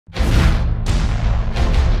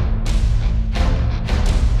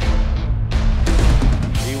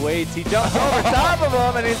waits. He jumps over top of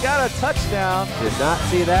him, and he's got a touchdown. Did not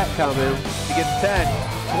see that coming. He gets 10,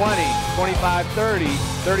 20, 25, 30,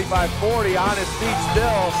 35, 40 on his feet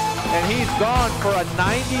still, and he's gone for a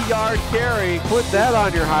 90-yard carry. Put that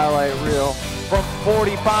on your highlight reel. From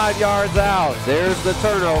 45 yards out. There's the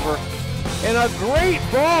turnover. And a great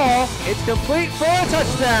ball. It's complete for a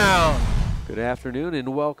touchdown. Good afternoon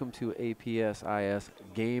and welcome to APSIS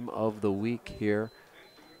Game of the Week here.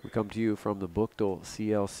 We come to you from the Buchtel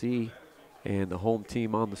CLC, and the home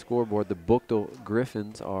team on the scoreboard, the Buchtel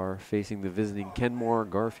Griffins, are facing the visiting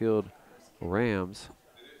Kenmore-Garfield Rams.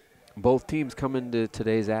 Both teams come into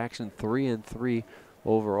today's action 3-3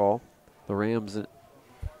 overall. The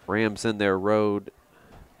Rams in their road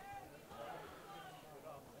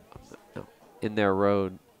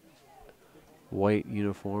white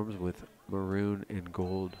uniforms with maroon and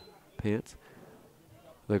gold pants.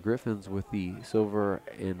 The Griffins with the silver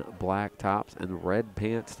and black tops and red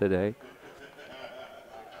pants today.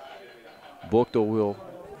 Buchtel will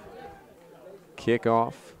kick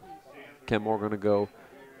off. Kenmore going to go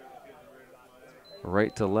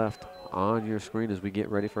right to left on your screen as we get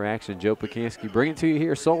ready for action. Joe Pakanski bringing it to you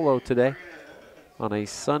here solo today on a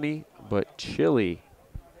sunny but chilly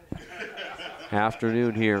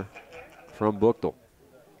afternoon here from Buchtel.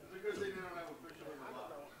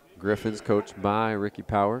 Griffins coached by Ricky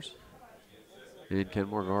Powers, and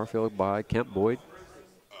Kenmore-Garfield by Kemp Boyd.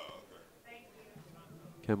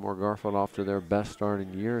 Kenmore-Garfield off to their best start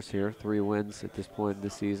in years here. 3 wins at this point in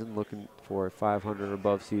the season, looking for a 500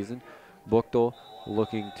 above season. Buchtel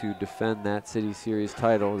looking to defend that City Series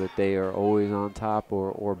title that they are always on top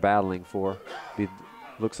or battling for.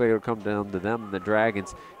 Looks like it'll come down to them and the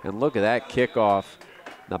Dragons. And look at that kickoff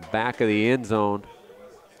in the back of the end zone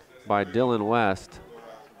by Dylan West.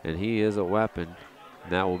 And he is a weapon.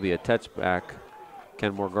 And that will be a touchback.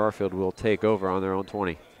 Kenmore-Garfield will take over on their own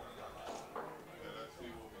 20.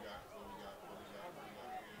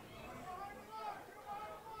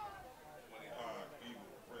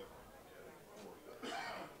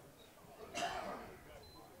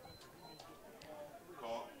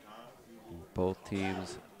 Both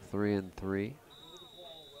teams 3-3.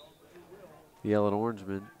 The Yellow and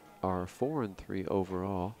Orangemen are 4-3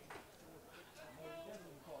 overall.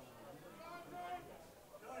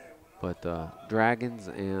 But Dragons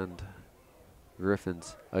and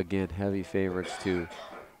Griffins, again, heavy favorites to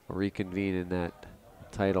reconvene in that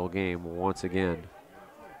title game once again.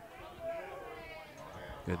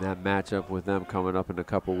 And that matchup with them coming up in a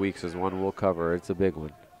couple weeks is one we'll cover. It's a big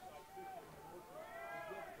one.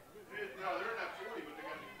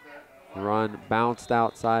 Run bounced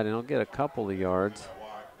outside, and he'll get a couple of yards.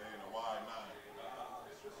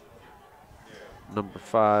 Number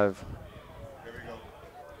 5.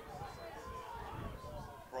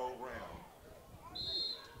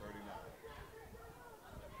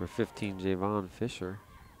 For 15, Javon Fisher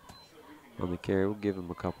on the carry. We'll give him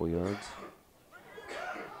a couple yards.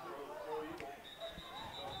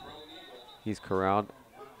 He's corralled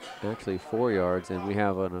actually 4 yards, and we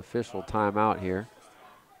have an official timeout here.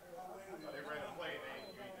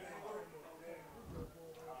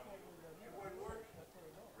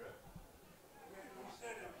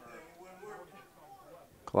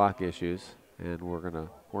 Clock issues, and we're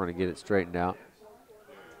gonna get it straightened out.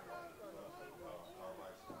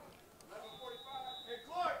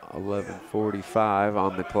 .11:45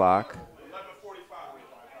 on the clock.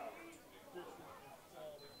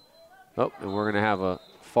 Oh, and we're gonna have a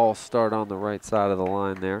false start on the right side of the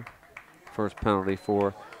line there. First penalty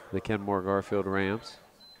for the Kenmore-Garfield Rams.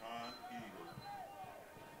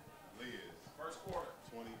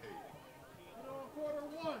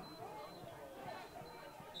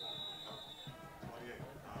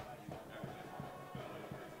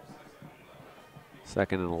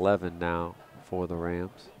 Second and 11 now for the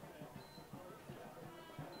Rams.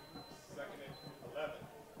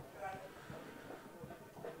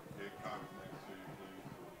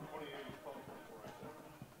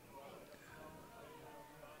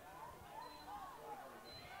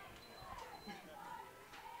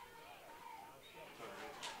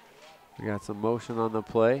 We got some motion on the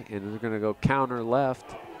play, and we're going to go counter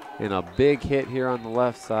left, and a big hit here on the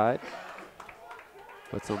left side.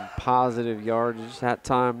 With some positive yardage. That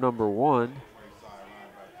time, number 1,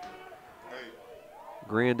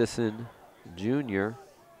 Grandison Jr.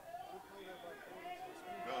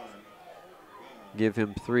 Give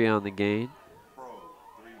him 3 on the gain.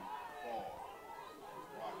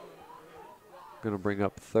 Going to bring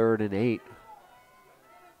up 3rd and 8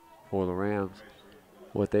 for the Rams.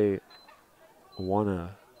 What they want to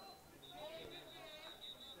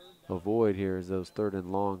avoid here is those 3rd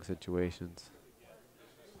and long situations.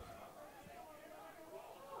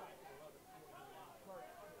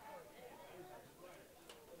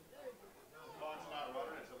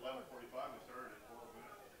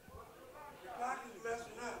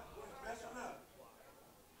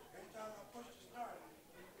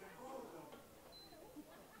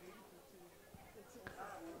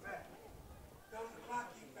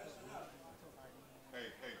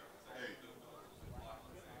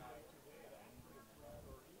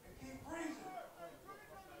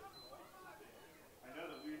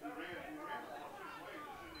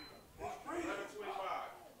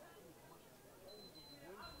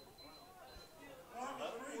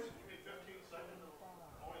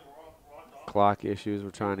 clock issues. We're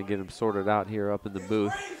trying to get them sorted out here up in the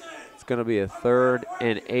booth. It's going to be a 3rd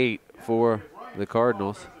and 8 for the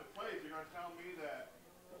Cardinals.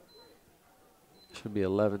 Should be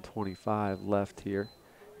 11:25 left here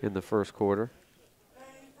in the first quarter.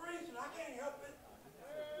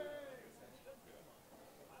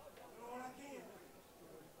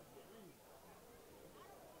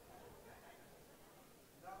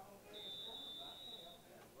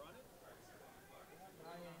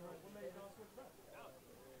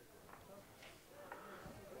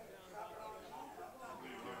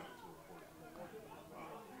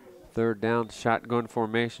 Third down, shotgun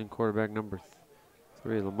formation, quarterback number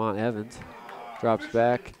 3, Lamont Evans, drops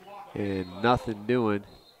back and nothing doing.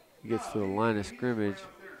 He gets to the line of scrimmage,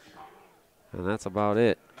 and that's about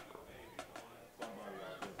it.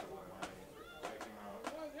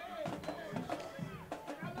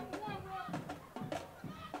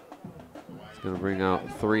 It's going to bring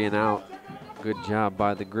out 3 and out. Good job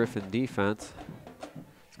by the Griffin defense.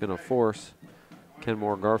 It's going to force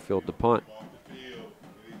Kenmore-Garfield to punt.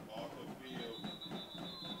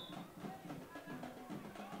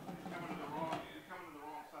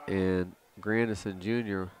 And Grandison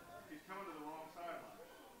Jr.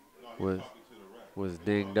 was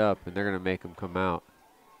dinged up, and they're going to make him come out.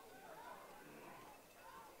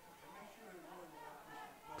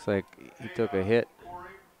 Looks like he took a hit.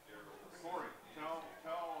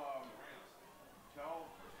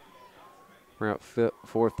 We're up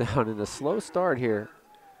 4th down in a slow start here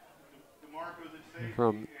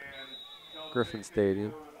from Griffin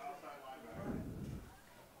Stadium.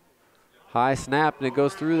 High snap, and it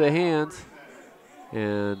goes through the hands,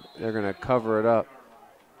 and they're going to cover it up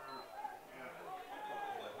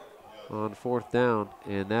on 4th down,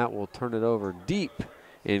 and that will turn it over deep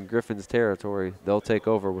in Griffin's territory. They'll take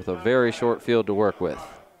over with a very short field to work with.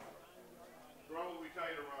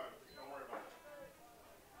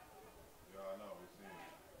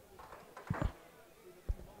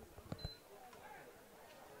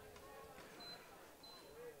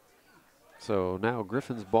 So now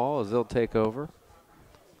Griffin's ball as they'll take over,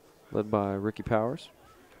 led by Ricky Powers.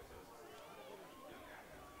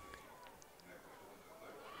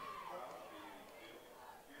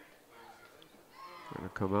 Gonna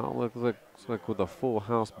come out, looks like with a full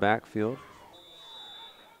house backfield.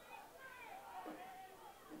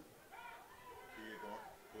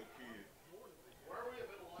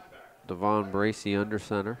 Devon Bracey under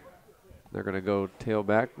center. They're gonna go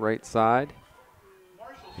tailback right side.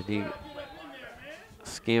 And he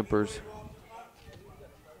scampers.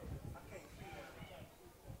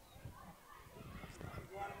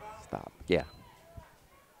 Stop. Yeah.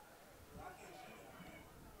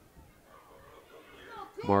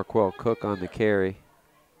 Marquell Cook on the carry.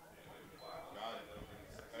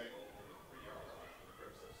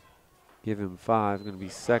 Give him 5. Going to be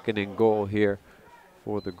 2nd and goal here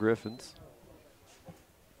for the Griffins.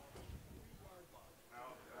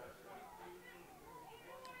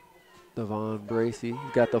 Devon Bracey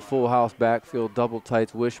got the full house backfield, double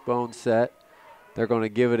tights, wishbone set. They're going to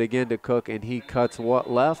give it again to Cook, and he cuts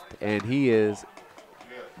what left, and he is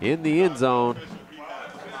in the end zone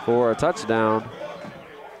for a touchdown.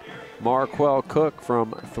 Marquell Cook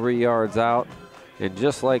from 3 yards out, and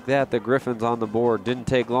just like that, the Griffins on the board. Didn't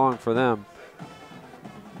take long for them.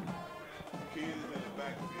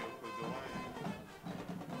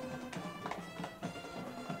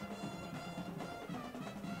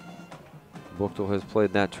 Buchtel has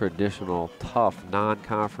played that traditional, tough,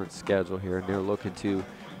 non-conference schedule here, and they're looking to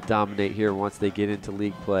dominate here once they get into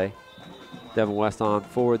league play. Devin West on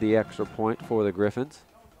for the extra point for the Griffins.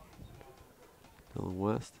 Dylan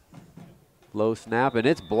West. Low snap, and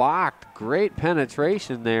it's blocked. Great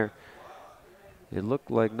penetration there. It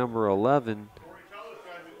looked like number 11,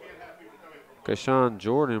 Kashawn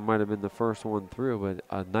Jordan, might have been the first one through, but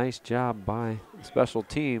a nice job by special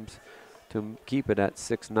teams to keep it at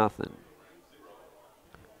 6-0.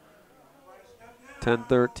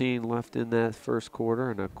 10-13 left in that first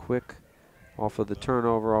quarter, and a quick off of the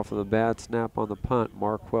turnover, off of the bad snap on the punt.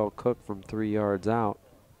 Marquell Cook from 3 yards out.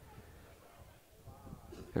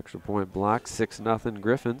 Extra point block, 6-0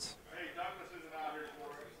 Griffins.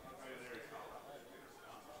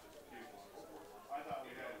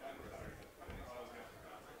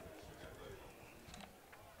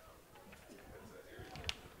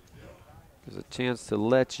 There's a chance to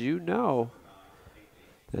let you know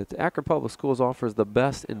that Akron Public Schools offers the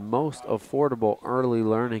best and most affordable early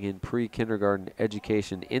learning and pre-kindergarten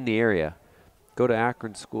education in the area. Go to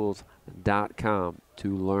akronschools.com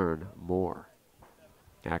to learn more.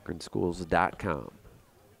 akronschools.com.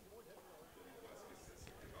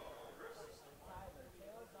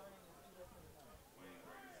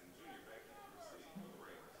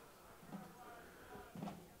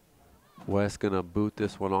 West gonna boot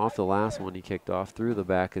this one off. The last one he kicked off through the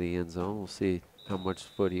back of the end zone. We'll see how much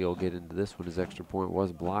foot he'll get into this one. His extra point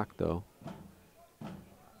was blocked though.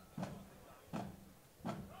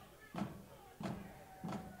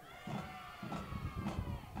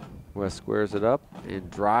 West squares it up and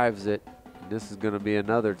drives it. This is going to be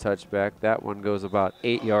another touchback. That one goes about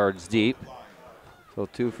 8 yards deep. So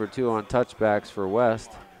 2 for 2 on touchbacks for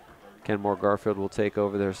West. Kenmore-Garfield will take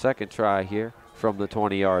over their second try here from the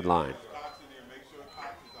 20-yard line.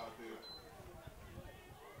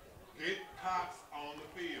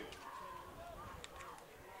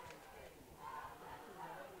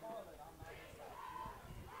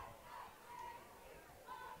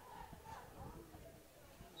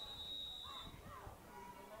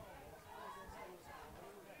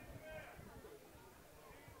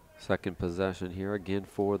 Second possession here again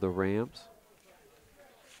for the Rams.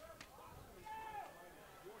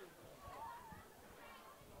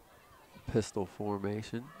 Pistol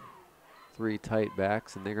formation. 3 tight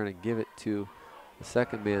backs, and they're going to give it to the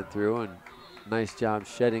second man through, and nice job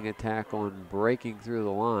shedding a tackle and breaking through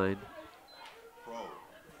the line.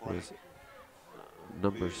 Was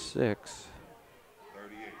number 6.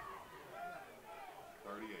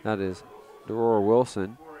 That is Deror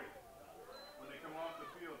Wilson.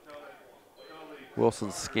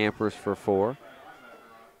 Wilson scampers for 4.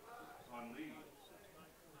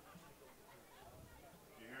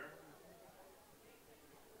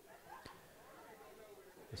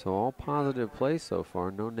 So all positive plays so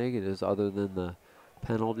far, no negatives other than the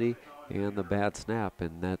penalty and the bad snap,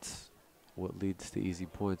 and that's what leads to easy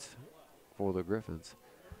points for the Griffins.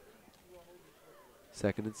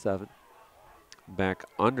 2nd and 7. Back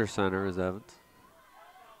under center is Evans.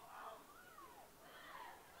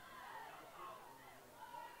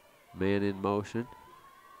 Man in motion.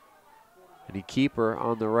 And he keeper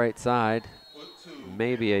on the right side,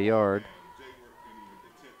 maybe a yard.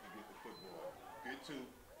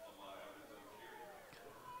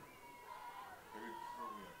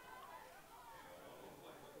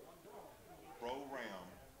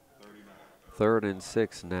 Third and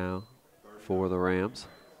 6 now for the Rams.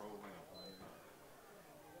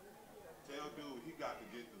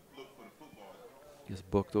 This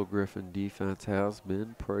Buchtel Griffin defense has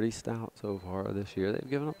been pretty stout so far this year. They've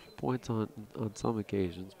given up points on some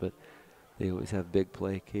occasions, but they always have big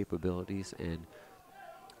play capabilities and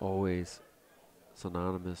always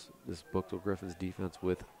synonymous, this Buchtel Griffins defense,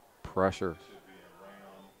 with pressure.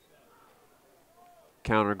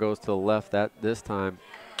 Counter goes to the left this time,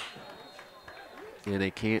 and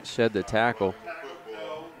they can't shed the tackle.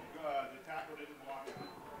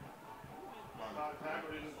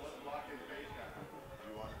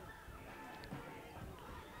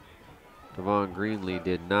 Devon Greenlee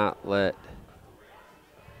did not let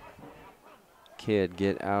Kidd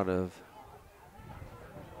get out of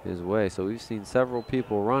his way. So we've seen several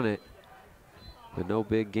people run it, but no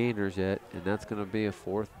big gainers yet, and that's going to be a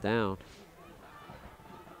 4th down.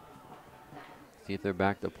 See if they're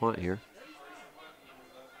back to punt here.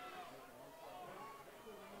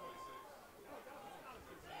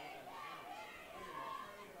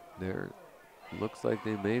 There looks like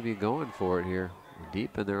they may be going for it here,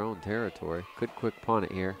 deep in their own territory. Could quick punt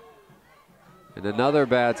it here. And another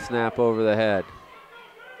bad snap over the head.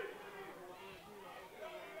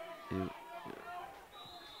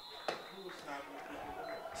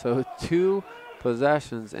 So 2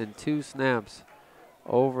 possessions and 2 snaps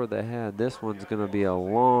over the head. This one's going to be a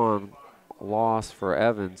long loss for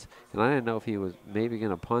Evans. And I didn't know if he was maybe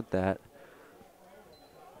going to punt that.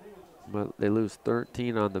 But they lose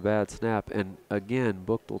 13 on the bad snap. And again,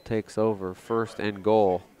 Buchtel takes over 1st and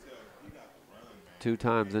goal 2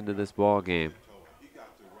 times into this ball game.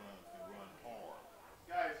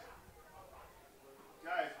 Guys,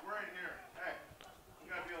 we're in here. Hey, you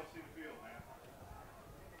got to be able to see the field, man.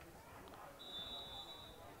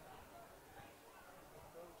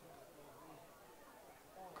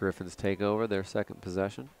 Griffins take over their 2nd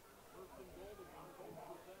possession.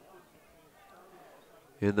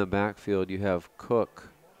 In the backfield, you have Cook,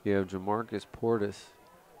 you have Jamarcus Portis,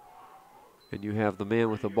 and you have the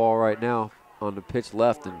man with the ball right now on the pitch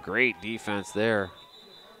left, and great defense there.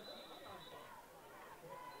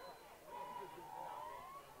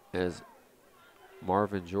 As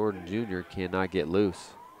Marvin Jordan Jr. cannot get loose.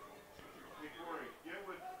 Get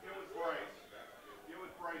with Bryce. Get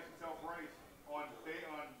with Bryce and tell Bryce on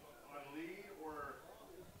lead or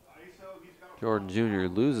ISO, he's got Jordan Jr.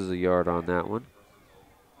 loses a yard on that one.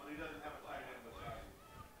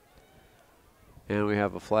 And we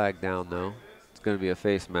have a flag down though. It's going to be a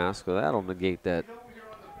face mask, so that'll negate that.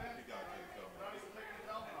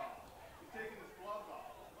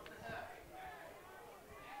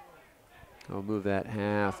 move that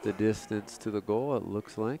half the distance to the goal, it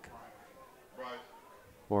looks like.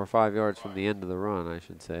 Or 5 yards from the end of the run, I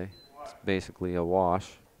should say. It's basically a wash.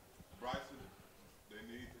 He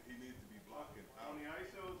needs to be blocking on the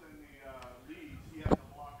ISOs and the leads. He has to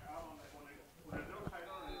block out on that when there's no tight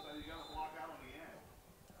on it. So you got to block out on the end.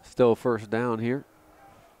 Still first down here.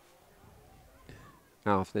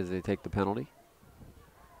 Now as they take the penalty.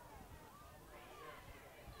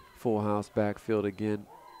 Full house backfield again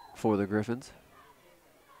for the Griffins.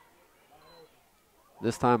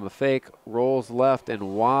 This time a fake, rolls left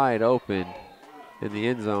and wide open in the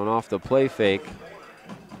end zone off the play fake.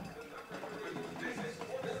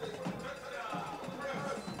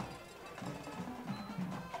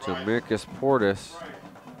 Jamarcus Portis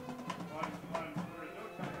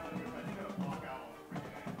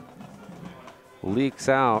leaks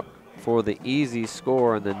out for the easy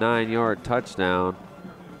score and the 9-yard touchdown.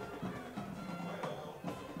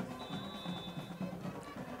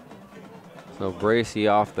 So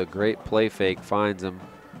Bracey off the great play fake finds him.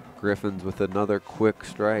 Griffins with another quick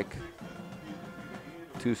strike.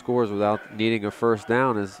 2 scores without needing a first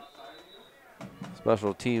down as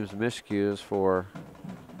special teams miscues for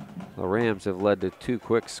the Rams have led to 2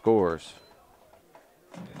 quick scores.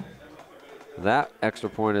 That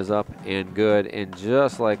extra point is up and good, and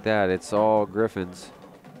just like that, it's all Griffins.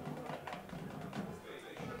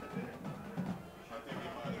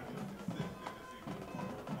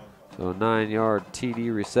 So a 9-yard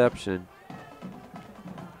TD reception.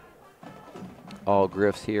 All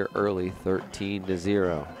Griffs here early,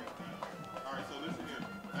 13-0.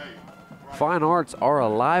 Fine arts are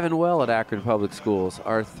alive and well at Akron Public Schools.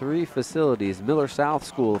 Our 3 facilities, Miller South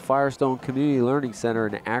School, Firestone Community Learning Center,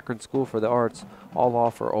 and Akron School for the Arts, all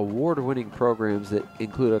offer award-winning programs that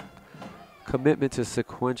include a commitment to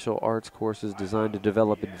sequential arts courses designed to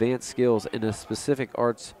develop advanced skills in a specific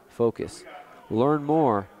arts focus. Learn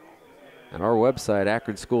more at our website,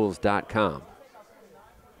 akronschools.com.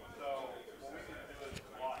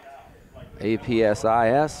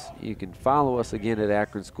 APSIS, you can follow us again at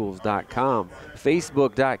akronschools.com,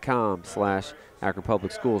 facebook.com/Akron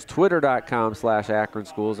Public Schools, twitter.com/Akron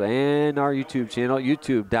Schools, and our YouTube channel,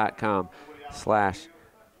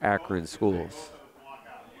 youtube.com/Akron Schools.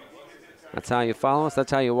 That's how you follow us.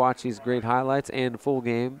 That's how you watch these great highlights and full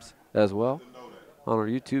games as well on our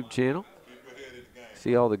YouTube channel.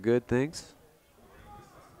 See all the good things.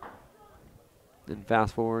 Then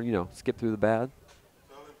fast forward, you know, skip through the bad.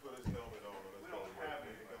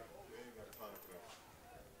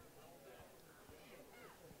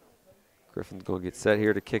 Griffin's going to get set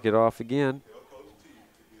here to kick it off again.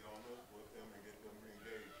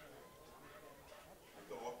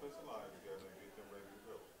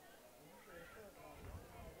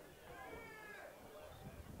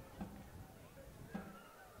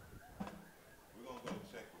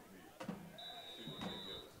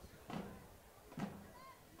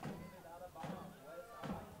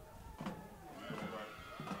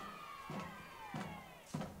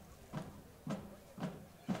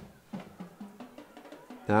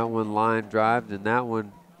 That one line drive, and that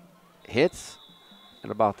one hits at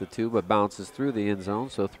about the 2, but bounces through the end zone.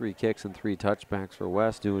 So 3 kicks and 3 touchbacks for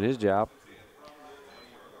Wes doing his job.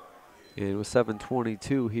 And with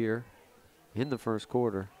 7:22 here in the first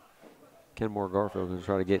quarter, Kenmore-Garfield going to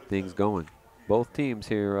try to get things going. Both teams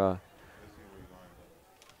here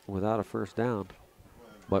without a first down,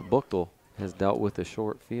 but Buchtel has dealt with a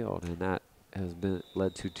short field, and that has been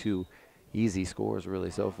led to 2 easy scores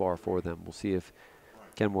really so far for them. We'll see if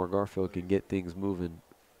Kenmore-Garfield can get things moving,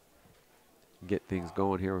 get things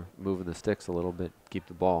going here, moving the sticks a little bit, keep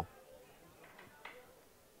the ball.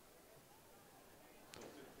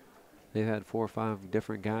 They've had 4 or 5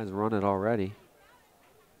 different guys run it already.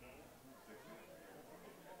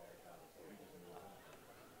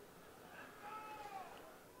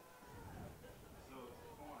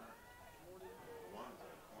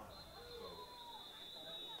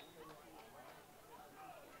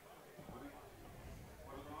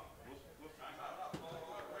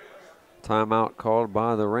 Timeout called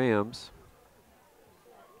by the Rams.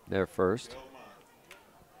 Their first.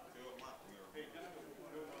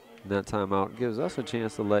 And that timeout gives us a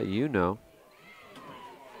chance to let you know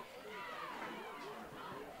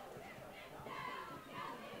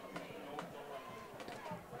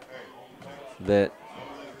that,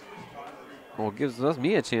 well, it gives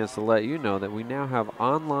me a chance to let you know that we now have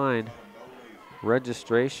online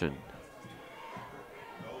registration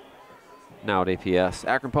now at APS.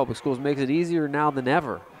 Akron Public Schools makes it easier now than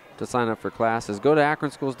ever to sign up for classes. Go to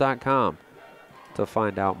akronschools.com to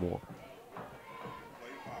find out more.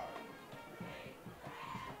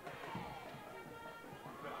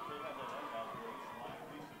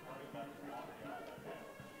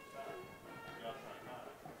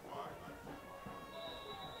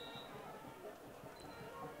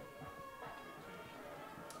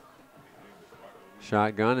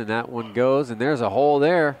 Shotgun, and that one goes, and there's a hole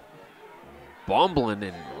there. Bumbling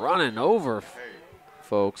and running over,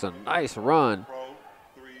 folks. A nice run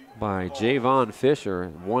by Javon Fisher.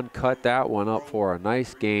 One cut that one up for a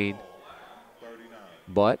nice gain,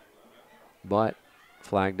 but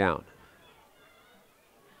flag down.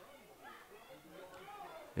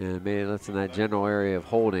 And maybe that's in that general area of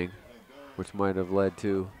holding, which might have led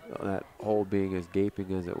to that hole being as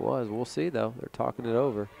gaping as it was. We'll see, though. They're talking it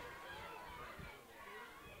over.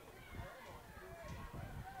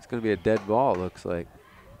 It's going to be a dead ball, it looks like.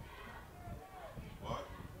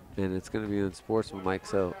 And it's going to be unsportsmanlike,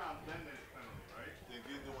 so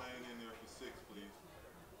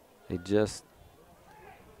they just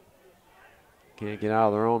can't get out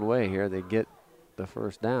of their own way here. They get the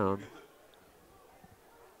first down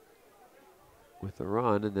with the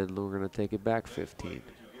run, and then we're going to take it back 15.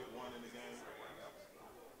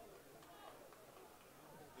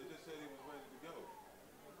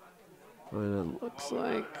 And it looks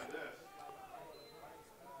like,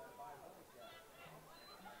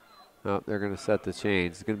 oh, they're going to set the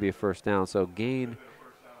change. It's going to be a first down. So gain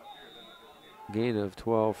of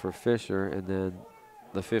 12 for Fisher, and then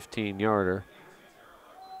the 15-yarder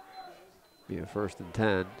be a 1st and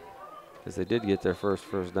 10, because they did get their first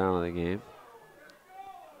down of the game.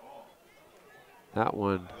 That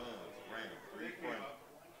one,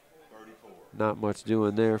 not much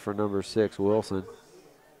doing there for number 6, Wilson.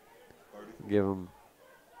 Give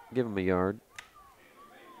him a yard.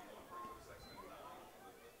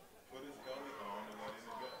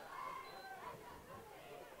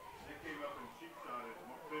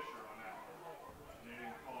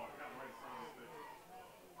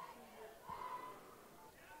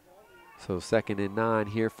 So 2nd and 9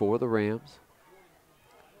 here for the Rams.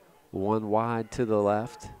 One wide to the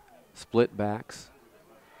left, split backs.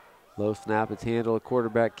 Low snap, it's handled, a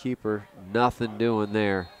quarterback keeper, nothing doing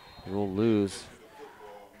there. We'll lose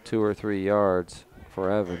 2 or 3 yards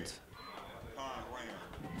for Evans.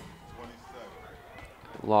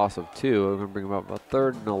 Loss of 2, we're gonna bring him up about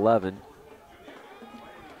 3rd and 11.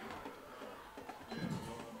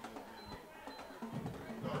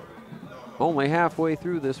 Only halfway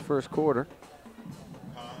through this first quarter.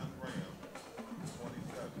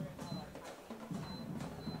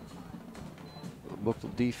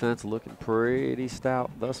 Buchtel defense looking pretty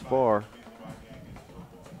stout thus far.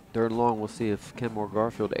 3rd and long, we'll see if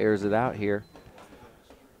Kenmore-Garfield airs it out here.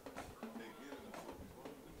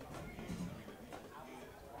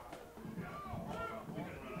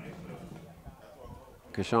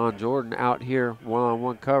 Kashawn Jordan out here,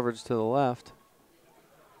 one-on-one coverage to the left.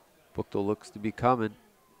 Buchtel looks to be coming.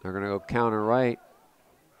 They're going to go counter right.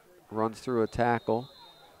 Runs through a tackle.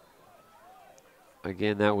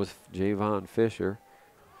 Again, that was Javon Fisher.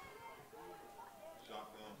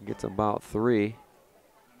 Gets about 3.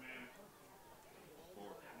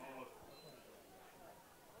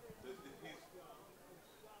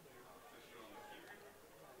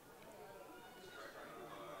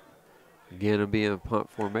 Again, it'll be in punt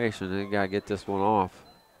formation. They got to get this one off.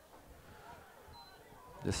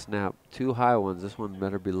 This snap, 2 high ones. This one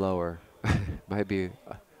better be lower. Might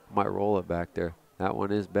roll it back there. That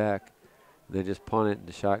one is back. They just punt it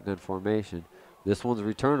into shotgun formation. This one's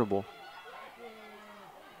returnable,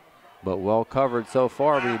 but well covered so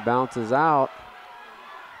far, but he bounces out.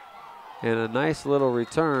 And a nice little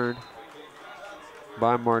return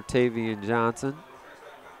by Martavian Johnson.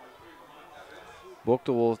 Buchtel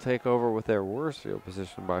will take over with their worst field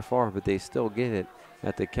position by far, but they still get it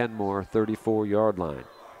at the Kenmore 34-yard line.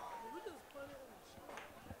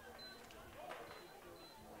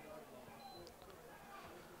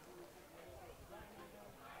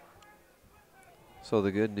 So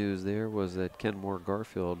the good news there was that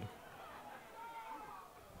Kenmore-Garfield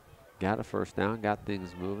got a first down, got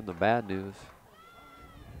things moving. The bad news,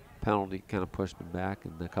 penalty kind of pushed them back,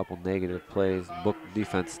 and a couple negative plays. Buchtel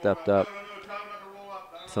defense stepped up.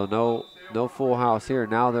 So no full house here.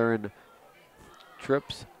 Now they're in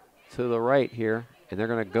trips to the right here, and they're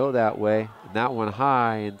going to go that way. And that one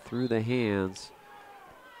high and through the hands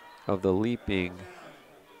of the leaping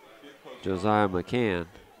Josiah McCann,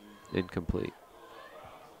 incomplete.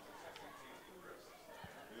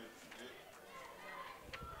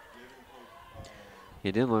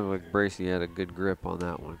 It didn't look like Bracey had a good grip on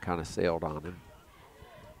that one, kind of sailed on him.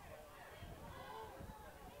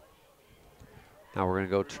 Now we're going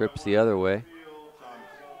to go trips the other way.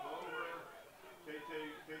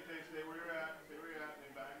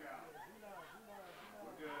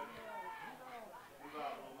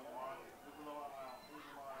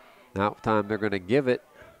 Now time they're going to give it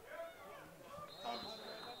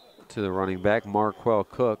to the running back, Marquell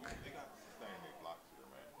Cook.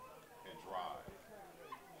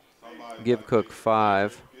 give Cook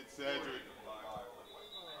 5. Get Cedric.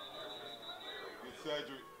 Get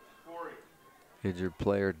Cedric. Corey. Injured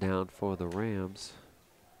player down for the Rams.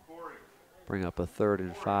 Corey. Bring up a 3rd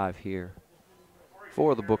and 5 here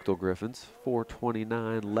for the Buchtel Griffins.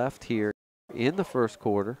 4:29 left here in the first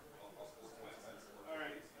quarter. All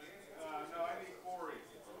right. No, I need Corey.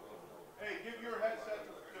 Hey, give your headset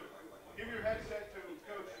to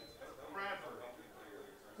Coach Bradford.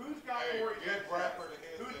 Who's got Corey's headset?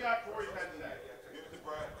 Who's got Corey's headset? Give it to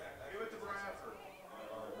Bradford. Give it to Bradford.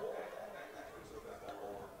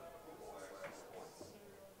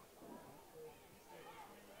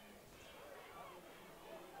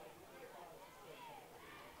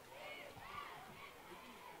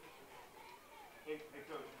 Hey,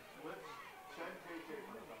 Coach, let's send KJ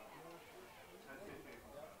for a time. Send KJ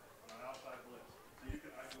for a time. On an outside blitz. So you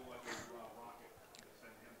can, I do like a rocket to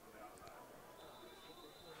send him from the outside.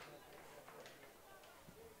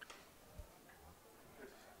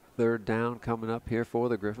 3rd down coming up here for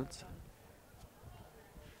the Griffins.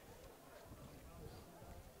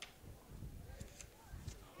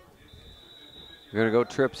 We're going to go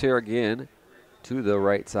trips here again to the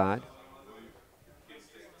right side.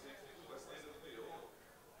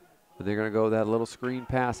 And they're going to go that little screen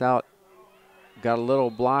pass out. Got a little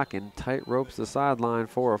block and tight ropes the sideline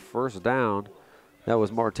for a 1st down. That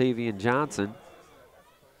was Martavian Johnson.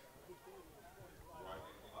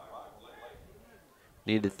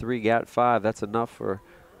 Needed 3, got 5. That's enough for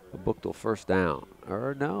a Buchtel 1st down.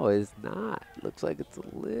 Or no, it's not. Looks like it's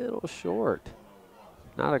a little short.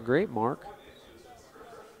 Not a great mark.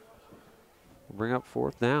 We'll bring up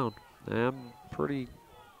 4th down. I'm pretty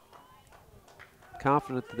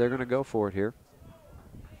confident that they're going to go for it here.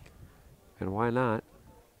 And why not?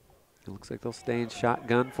 It looks like they'll stay in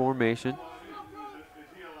shotgun formation.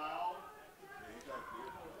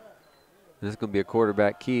 This is going to be a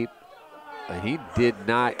quarterback keep. And he did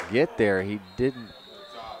not get there. He didn't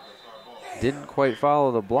quite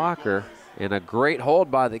follow the blocker. And a great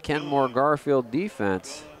hold by the Kenmore-Garfield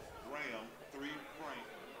defense.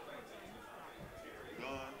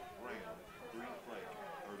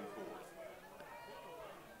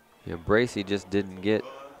 Yeah, Bracey just didn't get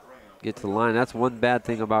to the line. That's one bad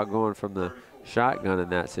thing about going from the shotgun in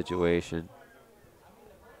that situation.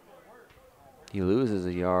 He loses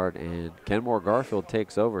a yard, and Kenmore-Garfield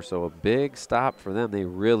takes over, so a big stop for them. They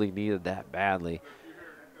really needed that badly.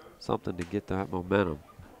 Something to get that momentum.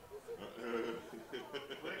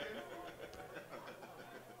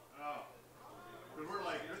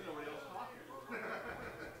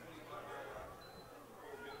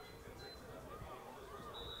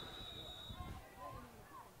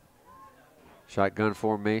 Shotgun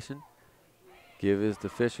formation. Give is to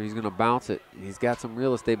Fisher. He's going to bounce it. He's got some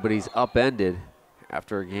real estate, but he's upended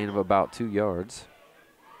after a gain of about 2 yards.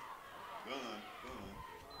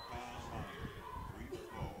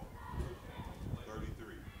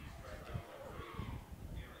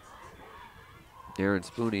 Aaron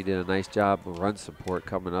Spooney did a nice job of run support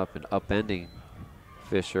coming up and upending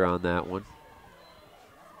Fisher on that one.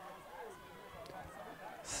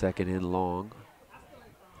 2nd and long.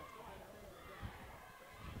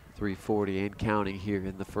 3:40 and counting here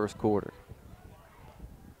in the first quarter.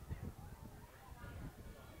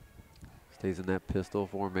 Stays in that pistol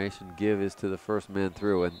formation. Give is to the 1st man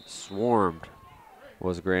through, and swarmed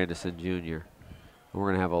was Grandison Jr. And we're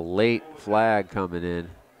going to have a late flag coming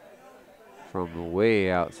in from the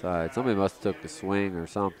way outside. Somebody must have took the swing or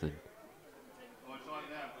something.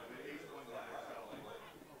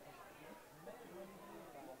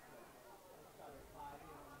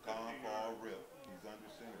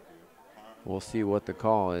 We'll see what the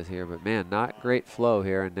call is here, but man, not great flow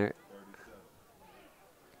here. And there,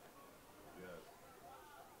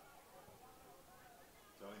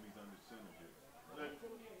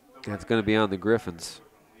 that's going to be on the Griffins.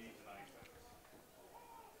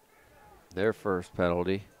 Their 1st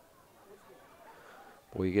penalty.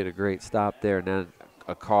 Boy, you get a great stop there, and then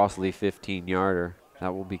a costly 15-yarder.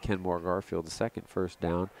 That will be Kenmore-Garfield, the 2nd 1st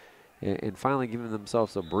down. And finally giving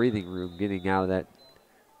themselves a breathing room, getting out of that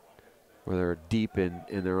where they're deep in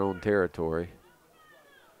their own territory.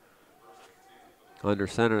 Under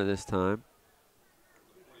center this time.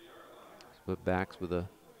 Split backs with a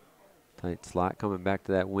tight slot coming back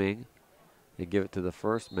to that wing. They give it to the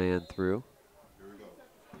 1st man through.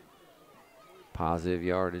 Positive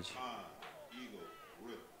yardage.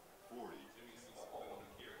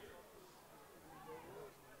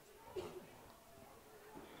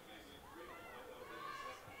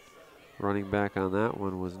 Running back on that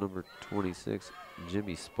one was number 26,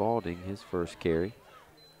 Jimmy Spalding, his 1st carry.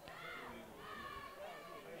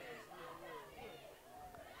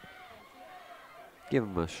 Give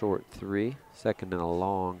him a short 3. Second and a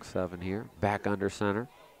long 7 here. Back under center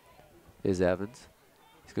is Evans.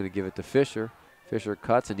 He's going to give it to Fisher. Fisher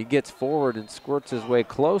cuts, and he gets forward and squirts his way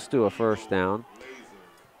close to a first down.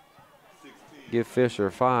 Give Fisher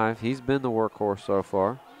 5. He's been the workhorse so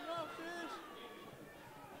far.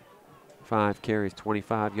 5 carries,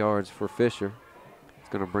 25 yards for Fisher. It's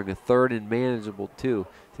going to bring a 3rd and manageable 2.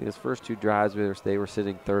 See, his first 2 drives, they were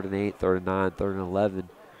sitting 3rd and 8, 3rd and 9, 3rd and 11.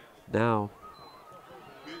 Now,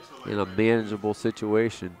 in a manageable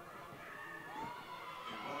situation.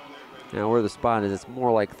 Now where the spot is, it's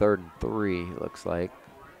more like 3rd and 3, it looks like.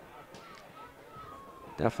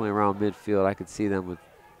 Definitely around midfield. I could see them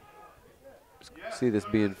see this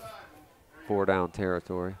being 4 down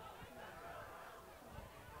territory.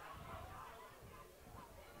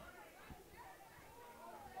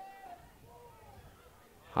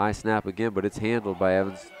 High snap again, but it's handled by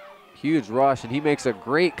Evans. Huge rush, and he makes a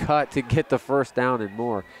great cut to get the first down and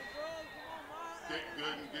more.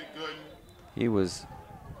 He was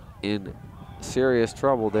in serious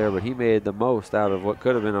trouble there, but he made the most out of what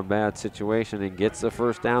could have been a bad situation and gets the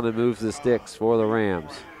first down and moves the sticks for the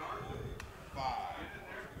Rams.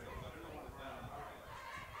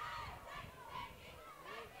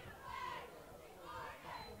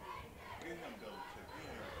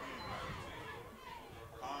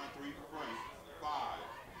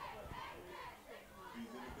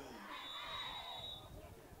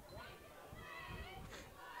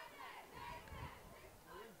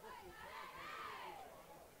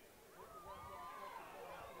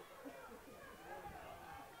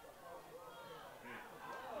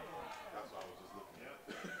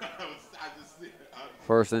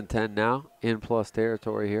 First and 10 now, in plus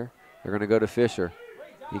territory here. They're going to go to Fisher.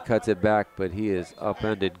 He cuts it back, but he is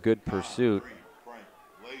upended. Good pursuit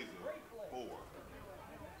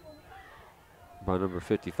by number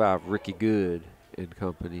 55, Ricky Good and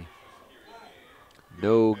company.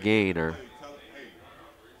 No gainer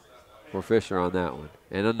for Fisher on that one.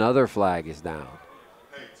 And another flag is down.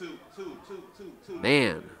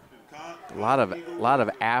 Man, a lot of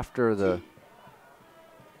after the.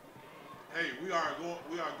 Hey, we are going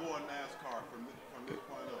NASCAR from this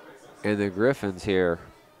point up. And the Griffins here,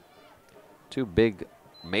 2 big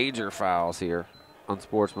major fouls here,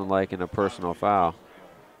 unsportsmanlike and a personal foul.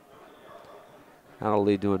 That'll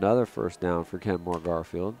lead to another first down for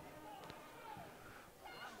Kenmore-Garfield.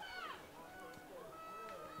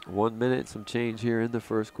 1 minute, some change here in the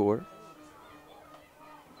first quarter.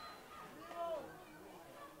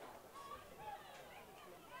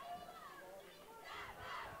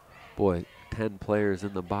 Boy, 10 players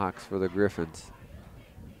in the box for the Griffins.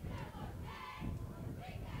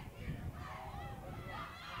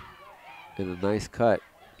 And a nice cut.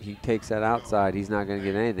 He takes that outside. He's not going to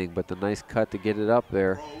get anything, but the nice cut to get it up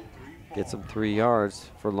there gets him 3 yards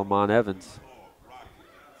for Lamont Evans.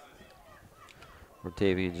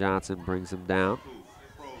 Martavian Johnson brings him down.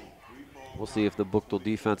 We'll see if the Buchtel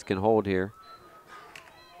defense can hold here.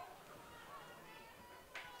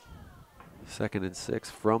 2nd and 6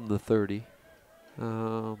 from the 30.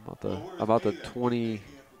 About the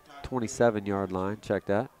 27-yard line. Check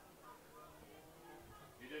that.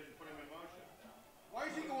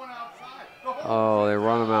 Oh, they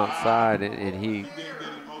run him outside, and he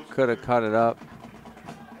could have cut it up.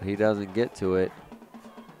 He doesn't get to it.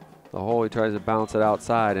 The hole, he tries to bounce it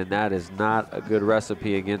outside, and that is not a good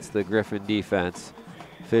recipe against the Griffin defense.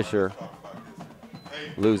 Fisher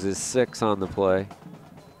loses 6 on the play.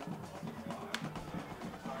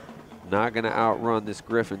 Not going to outrun this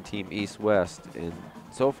Griffin team east-west. And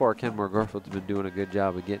so far, Kenmore-Garfield's been doing a good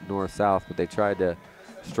job of getting north-south, but they tried to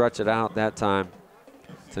stretch it out that time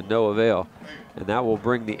to no avail. And that will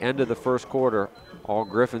bring the end of the first quarter. All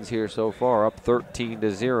Griffins here so far up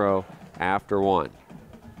 13-0 after 1.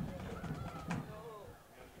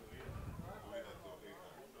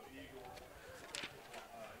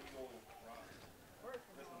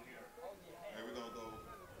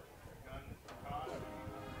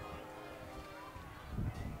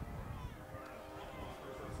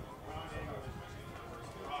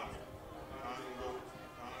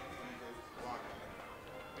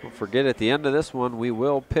 Don't forget, at the end of this one, we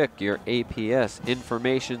will pick your APS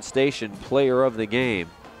Information Station Player of the Game.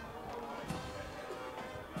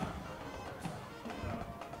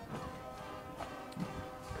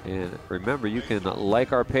 And remember, you can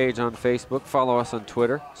like our page on Facebook, follow us on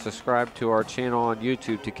Twitter, subscribe to our channel on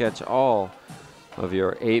YouTube to catch all of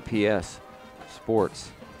your APS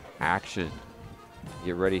sports action.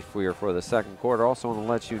 Get ready for the second quarter. Also want to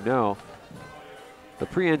let you know, the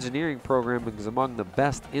pre-engineering program is among the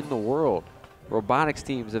best in the world. Robotics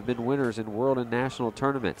teams have been winners in world and national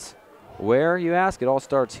tournaments. Where, you ask? It all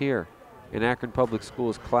starts here in Akron Public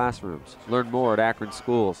Schools classrooms. Learn more at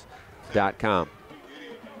akronschools.com.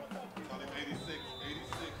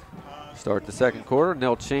 Start the second quarter, and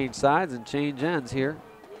they'll change sides and change ends here.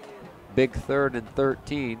 Big 3rd and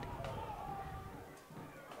 13.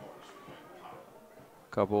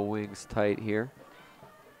 Couple wings tight here.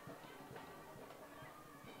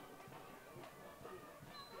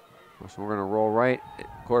 So we're going to roll right.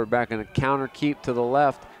 Quarterback in a counter keep to the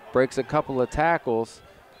left. Breaks a couple of tackles.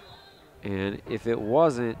 And if it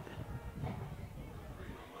wasn't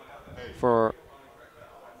for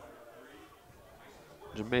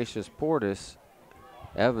Jamasius Portis,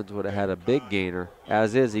 Evans would have had a big gainer.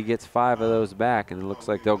 As is, he gets 5 of those back, and it looks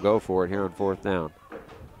like they'll go for it here on 4th down.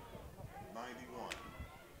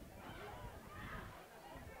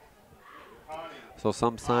 So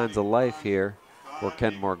some signs of life here for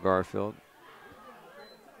Kenmore-Garfield.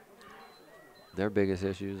 Their biggest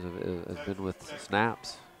issues have been with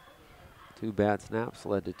snaps. 2 bad snaps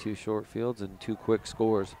led to 2 short fields and 2 quick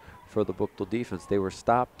scores for the Buchtel defense. They were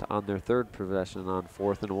stopped on their 3rd possession on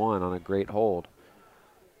 4th and 1 on a great hold.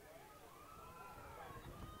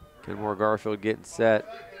 Kenmore-Garfield getting set.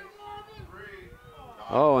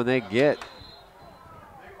 Oh, and they get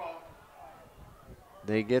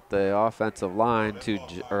the offensive line to,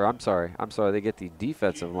 or I'm sorry, they get the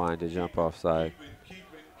defensive line to jump offside.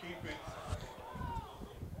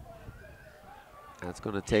 That's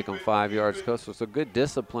going to take them 5 yards. So it's a good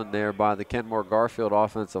discipline there by the Kenmore-Garfield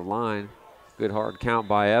offensive line. Good hard count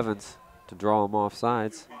by Evans to draw them off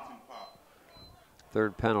sides.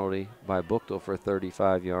 3rd penalty by Buchtel for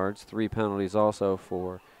 35 yards. 3 penalties also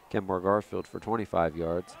for Kenmore-Garfield for 25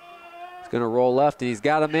 yards. He's going to roll left, and he's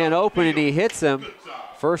got a man open, and he hits him.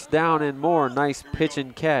 1st down and more. Nice pitch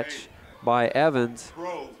and catch by Evans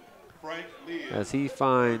as he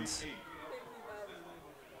finds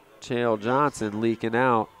Chael Johnson leaking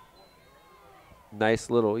out.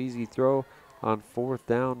 Nice little easy throw on 4th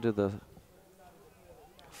down to the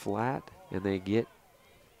flat, and they get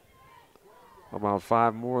about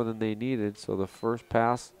 5 more than they needed. So the first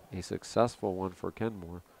pass, a successful one for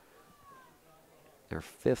Kenmore. Their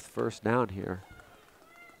 5th first down here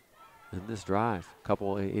in this drive. A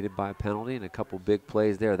couple aided by penalty and a couple big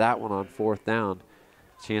plays there. That one on 4th down.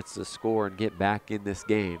 Chance to score and get back in this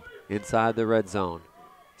game inside the red zone.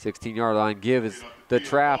 16-yard line give is the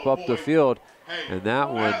trap up the field, and that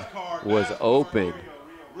one was open.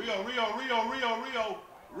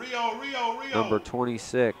 Number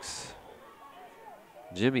 26,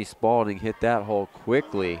 Jimmy Spalding hit that hole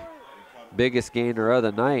quickly. Biggest gainer of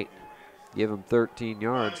the night. Give him 13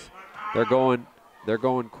 yards. They're going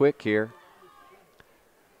quick here.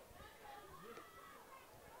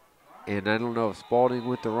 And I don't know if Spalding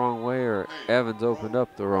went the wrong way or Evans opened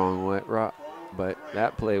up the wrong way, but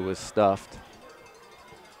that play was stuffed.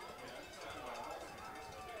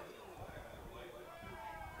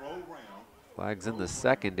 Flags in the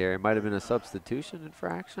secondary. Might have been a substitution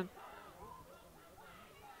infraction.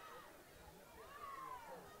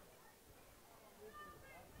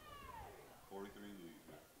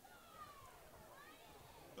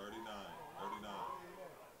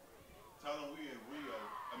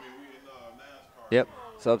 Yep,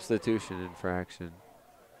 substitution infraction,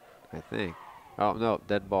 I think. Oh, no,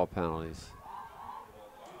 dead ball penalties.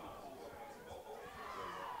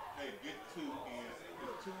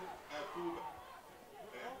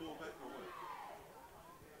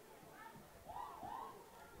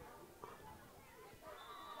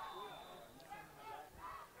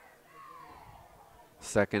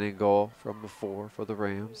 Second and goal from the 4 for the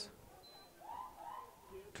Rams.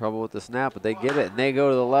 Trouble with the snap, but they get it, and they go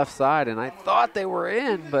to the left side, and I thought they were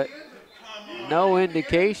in, but no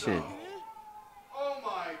indication. Oh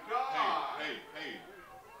my God! Hey,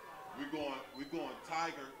 we're going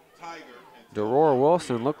Tiger. Deror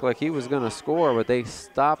Wilson looked like he was going to score, but they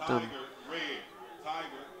stopped him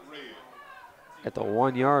at the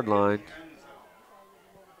 1-yard line.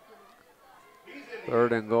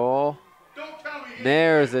 3rd and goal.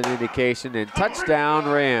 There's an indication, and touchdown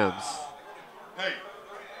Rams.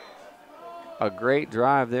 A great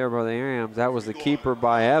drive there by the Rams. That was the keeper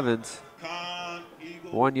by Evans.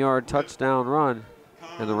 1-yard touchdown run,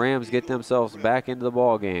 and the Rams get themselves back into the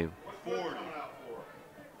ball game.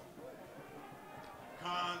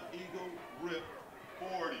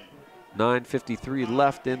 9:53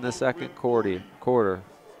 left in the second quarter.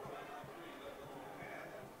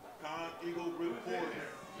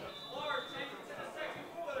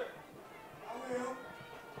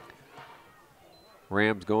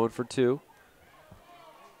 Rams going for 2.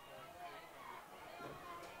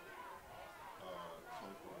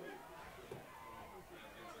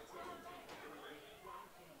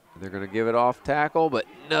 They're going to give it off tackle, but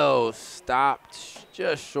no, stopped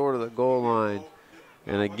just short of the goal line.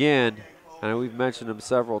 And again, I know we've mentioned him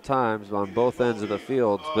several times on both ends of the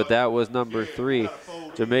field, but that was number 3,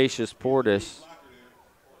 Jamasius Portis.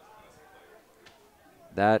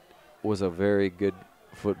 That was a very good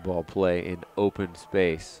football play in open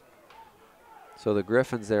space. So the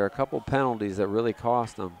Griffins there, a couple penalties that really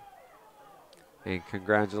cost them. And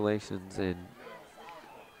congratulations and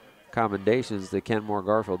commendations to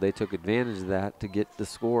Kenmore-Garfield. They took advantage of that to get the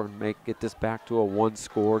score and get this back to a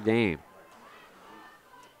 1-score game.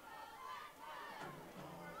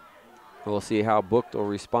 We'll see how Buchtel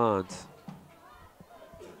responds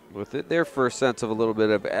with their first sense of a little bit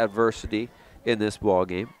of adversity in this ball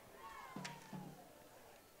game.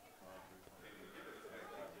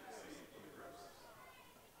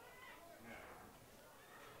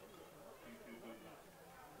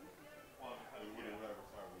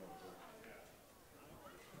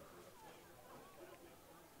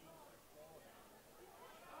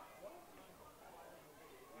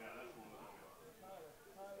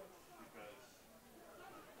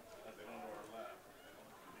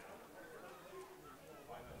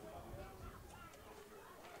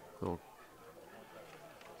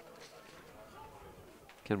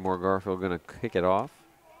 Kenmore-Garfield going to kick it off.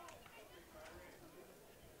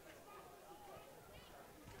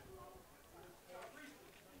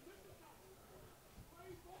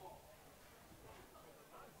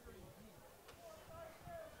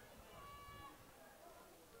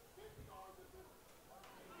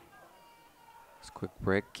 This quick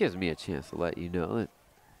break gives me a chance to let you know that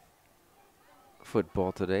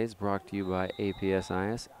football today is brought to you by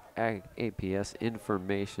APSIS, APS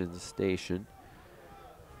Information Station.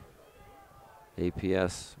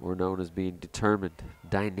 APS, we're known as being determined,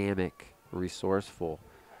 dynamic, resourceful.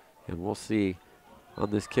 And we'll see on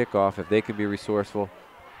this kickoff if they can be resourceful.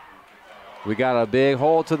 We got a big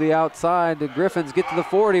hole to the outside. The Griffins get to the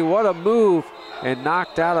 40. What a move. And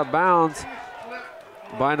knocked out of bounds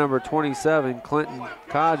by number 27, Clinton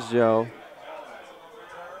Codjo.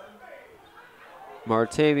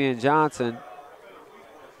 Martavian Johnson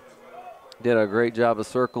did a great job of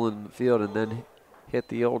circling the field and then hit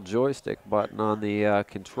the old joystick button on the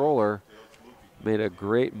controller. Made a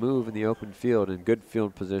great move in the open field and good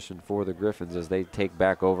field position for the Griffins as they take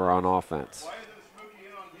back over on offense.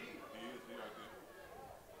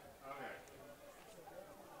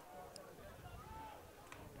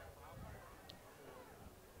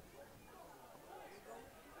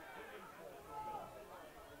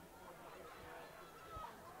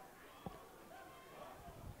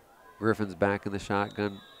 Griffins back in the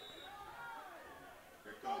shotgun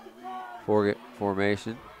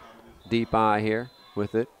formation. Deep eye here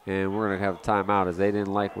with it, and we're going to have a timeout as they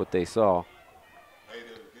didn't like what they saw.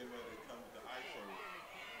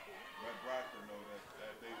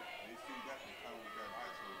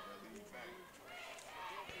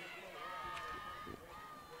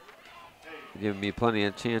 Giving me plenty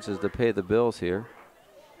of chances to pay the bills here.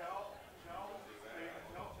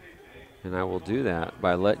 And I will do that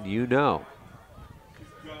by letting you know.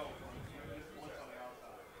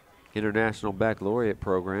 International Baccalaureate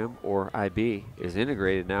Program, or IB, is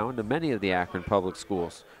integrated now into many of the Akron public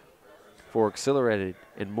schools for accelerated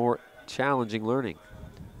and more challenging learning.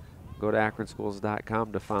 Go to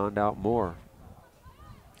akronschools.com to find out more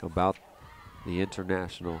about the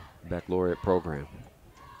International Baccalaureate Program.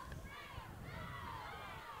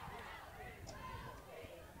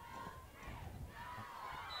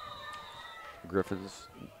 Griffins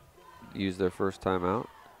use their first timeout.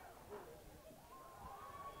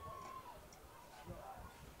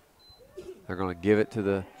 They're going to give it to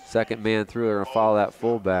the second man through. They're going to follow that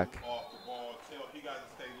fullback.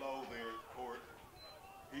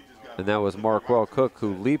 And that was Marquell Cook,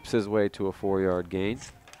 who leaps his way to a 4-yard gain.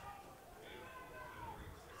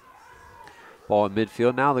 Ball in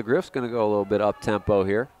midfield. Now the Griff's going to go a little bit up-tempo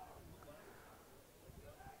here.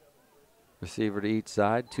 Receiver to each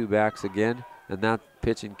side, 2 backs again. And that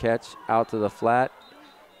pitch and catch out to the flat.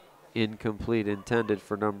 Incomplete, intended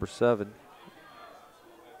for number 7.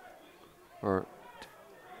 Or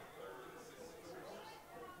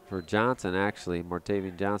for Johnson, actually.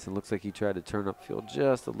 Martavian Johnson looks like he tried to turn upfield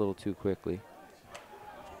just a little too quickly.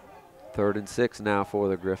 3rd and 6 now for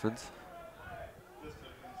the Griffins.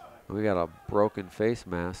 We got a broken face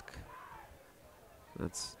mask.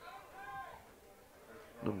 That's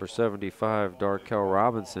number 75, Darkel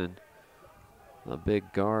Robinson. A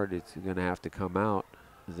big guard, it's going to have to come out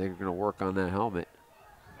as they're going to work on that helmet.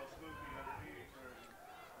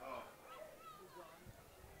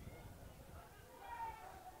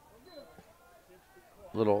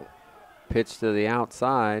 Little Pitch to the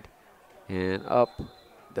outside and up.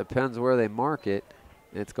 Depends where they mark it.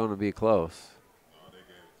 It's going to be close.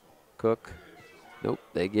 Cook. Nope,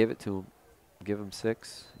 they gave it to him. Give him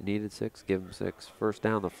 6. He needed 6. Give him 6. First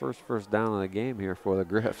down. The first down of the game here for the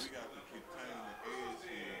Griffs.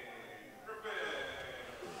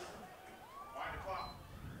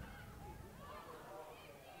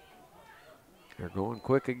 They're going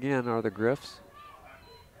quick again, are the Griffs.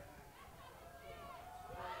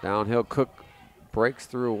 Downhill, Cook breaks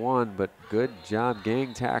through one, but good job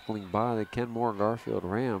gang tackling by the Kenmore-Garfield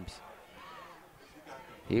Rams.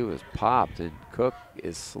 He was popped, and Cook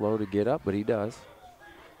is slow to get up, but he does.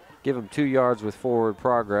 Give him 2 yards with forward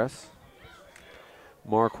progress.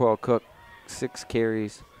 Marquell Cook, 6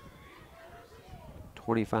 carries,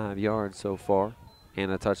 25 yards so far,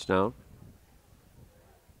 and a touchdown.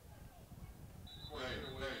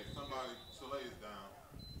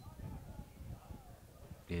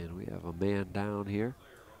 And we have a man down here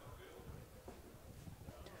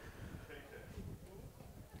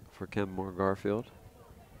for Kenmore-Garfield.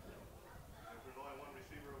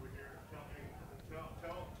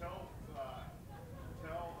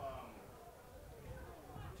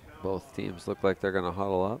 Both teams look like they're going to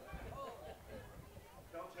huddle up.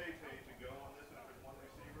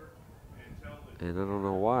 And I don't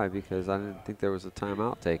know why, because I didn't think there was a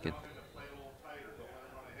timeout taken.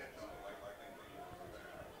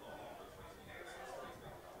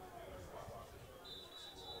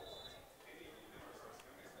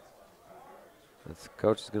 That's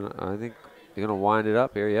coach is gonna. I think they're gonna wind it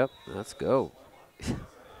up here. Yep, let's go.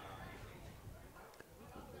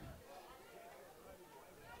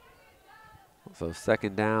 So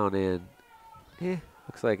second down and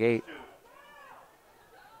looks like 8.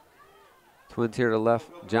 Twins here to left.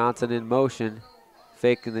 Johnson in motion,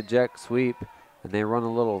 faking the jet sweep, and they run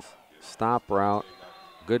a little stop route.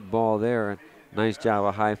 Good ball there. Nice job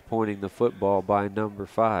of high pointing the football by number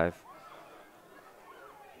 5.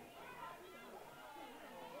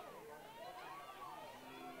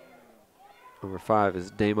 Number 5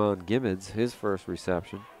 is Damon Gibbons, his first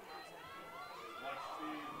reception.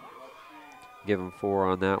 Give him 4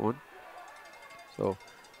 on that one. So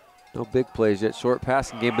no big plays yet, short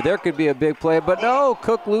passing game, but there could be a big play, but no,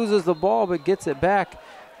 Cook loses the ball but gets it back.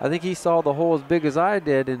 I think he saw the hole as big as I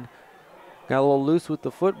did and got a little loose with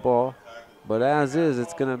the football, but as is,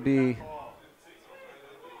 it's gonna be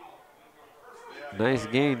nice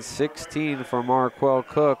gain, 16 for Marquell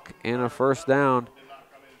Cook and a first down.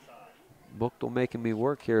 Buchtel making me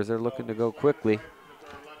work here as they're looking to go quickly.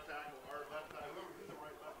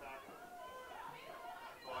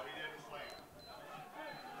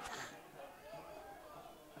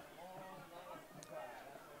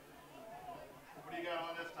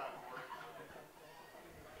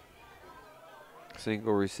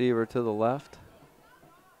 Single receiver to the left.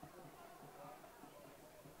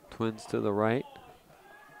 Twins to the right.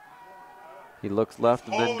 He looks left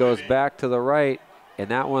and then goes back to the right. And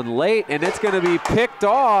that one late, and it's going to be picked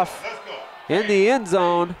off in the end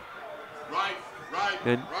zone.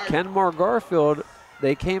 And Kenmore-Garfield,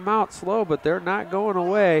 they came out slow, but they're not going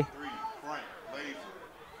away.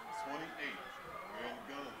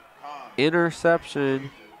 Interception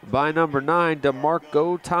by number 9,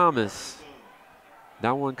 DeMarco Thomas.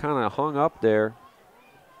 That one kind of hung up there.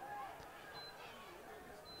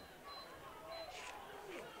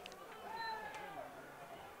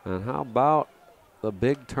 And how about the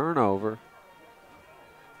big turnover?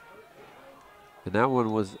 And that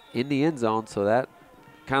one was in the end zone, so that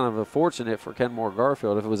kind of unfortunate for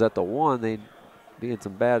Kenmore-Garfield. If it was at the 1, they'd be in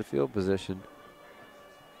some bad field position.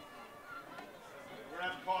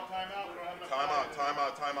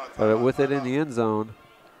 But with it in the end zone,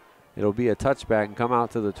 it'll be a touchback and come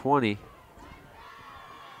out to the 20.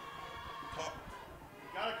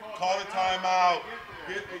 Call a timeout.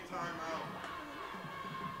 Get a timeout.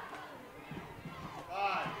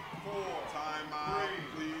 5, 4, timeout,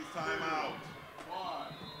 please, timeout.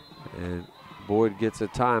 And Boyd gets a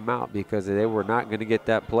timeout because they were not going to get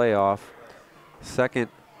that play off. Second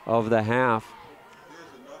of the half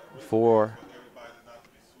for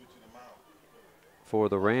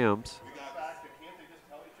the Rams.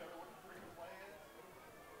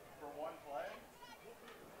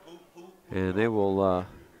 And they will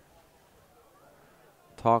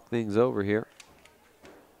talk things over here.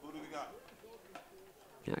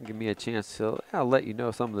 Yeah, give me a chance to, I'll let you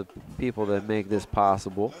know some of the people that make this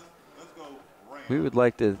possible. We would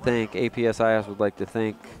like to thank, APSIS would like to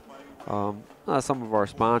thank some of our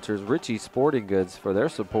sponsors, Ritchie Sporting Goods, for their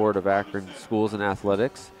support of Akron schools and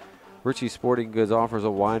athletics. Ritchie Sporting Goods offers a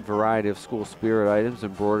wide variety of school spirit items,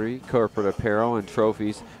 embroidery, corporate apparel, and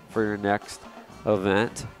trophies for your next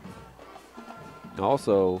event.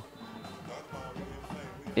 Also,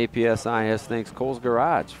 APSIS thanks Cole's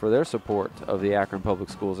Garage for their support of the Akron Public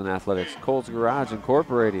Schools and athletics. Cole's Garage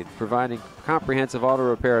Incorporated, providing comprehensive auto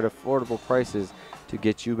repair at affordable prices to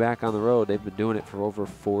get you back on the road. They've been doing it for over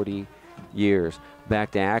 40 years.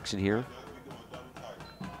 Back to action here.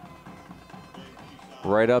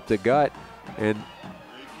 Right up the gut, and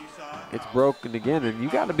it's broken again. And you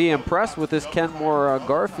got to be impressed with this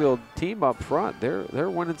Kenmore-Garfield team up front. They're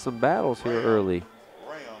winning some battles here early.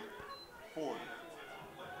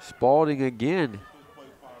 Spalding again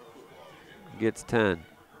gets 10.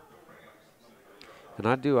 And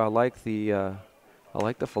I like the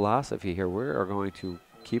philosophy here. We are going to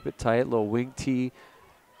keep it tight, little wing tee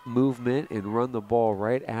movement, and run the ball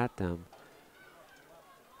right at them.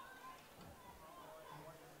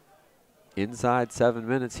 Inside 7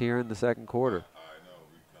 minutes here in the second quarter.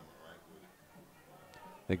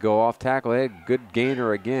 They go off tackle. They had good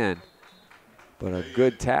gainer again, but a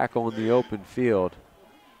good tackle in the open field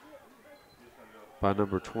by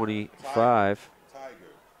number 25,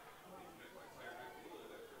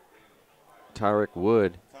 Tyrick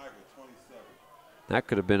Wood. That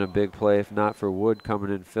could have been a big play if not for Wood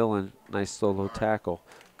coming in filling. Nice solo tackle.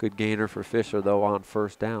 Good gainer for Fisher, though, on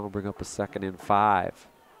first down. We'll bring up a 2nd and 5.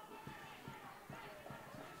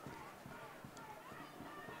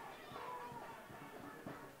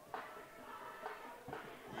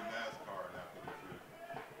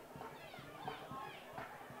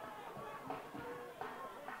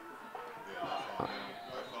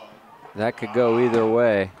 That could go either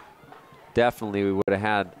way. Definitely we would have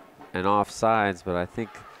had an offsides, but I think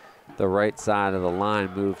the right side of the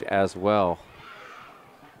line moved as well.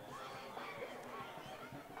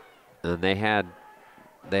 And they had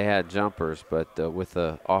jumpers, but with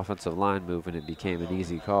the offensive line moving, it became an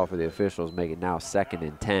easy call for the officials, making now 2nd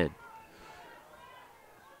and 10.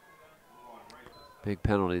 Big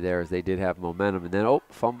penalty there as they did have momentum. And then, oh,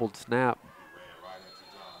 fumbled snap.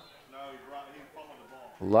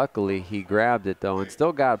 Luckily, he grabbed it, though, and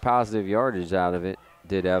still got positive yardage out of it,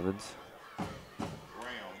 did Evans.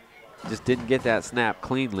 Just didn't get that snap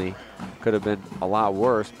cleanly. Could have been a lot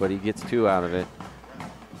worse, but he gets 2 out of it.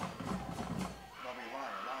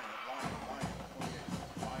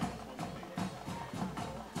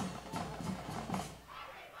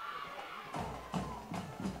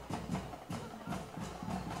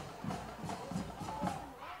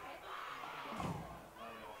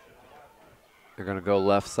 They're going to go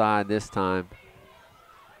left side this time.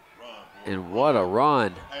 And what a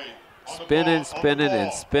run. Spinning, spinning,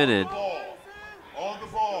 and spinning.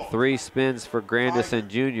 3 spins for Grandison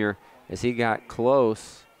Jr. as he got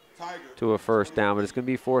close to a first down, but it's going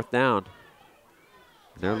to be 4th down.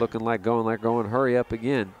 And they're looking like going, hurry up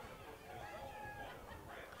again.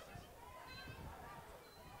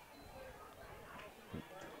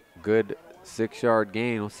 Good 6-yard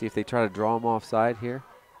gain. We'll see if they try to draw him offside here.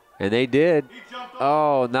 And they did.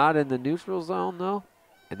 Oh, not in the neutral zone, though.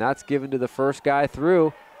 And that's given to the first guy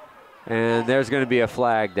through. And there's going to be a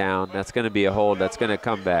flag down. That's going to be a hold. That's going to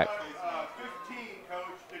come back. 15, Coach,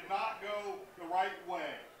 did not go the right way.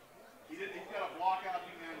 He's got a block out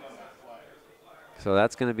the end on that flag. So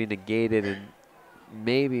that's going to be negated and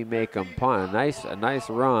maybe make them punt. A nice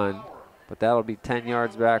run, but that'll be 10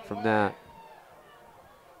 yards back from that.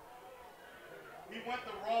 He went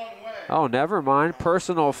the wrong way. Oh, never mind.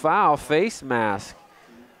 Personal foul, face mask.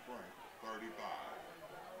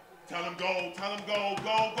 Tell him go, go,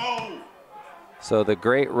 go. So the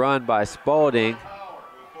great run by Spalding,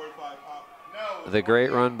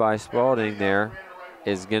 there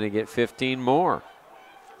is going to get 15 more.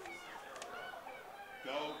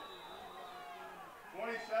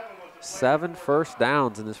 7 first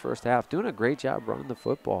downs in this first half. Doing a great job running the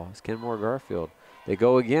football. It's Kenmore-Garfield. They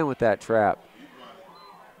go again with that trap.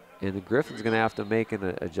 And the Griffins going to have to make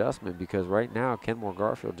an adjustment because right now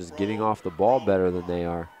Kenmore-Garfield just getting off the ball better than they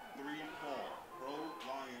are.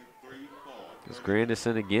 It's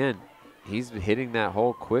Grandison again. He's hitting that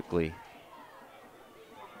hole quickly.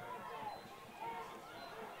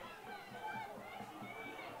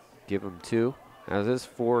 Give him 2. As is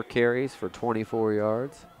 4 carries for 24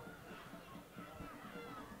 yards.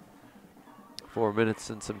 4 minutes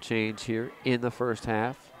and some change here in the first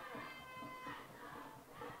half.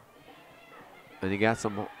 And he got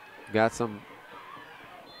some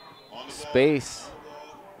space.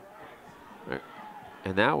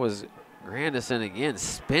 And that was Grandison again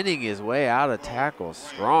spinning his way out of tackle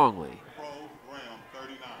strongly.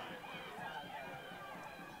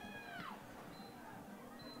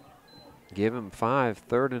 Give him 5,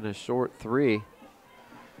 third and a short 3.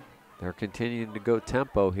 They're continuing to go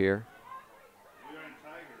tempo here.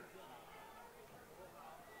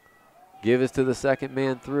 Give us to the second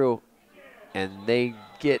man through, and they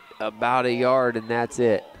get about a yard, and that's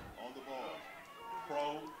it.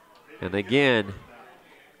 And again,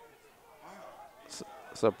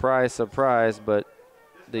 surprise, surprise, but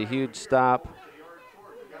the huge stop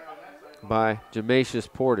by Jamasius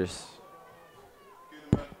Portis.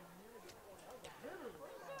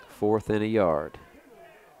 4th and a yard.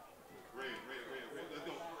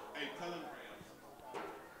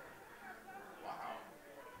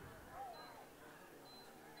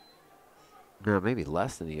 No, maybe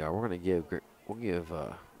less than a yard. We're going to give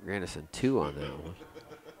Grandison 2 on that one.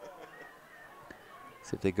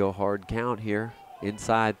 See if they go hard count here.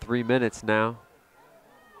 Inside 3 minutes now.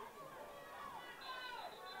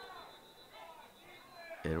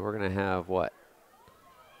 And we're going to have what?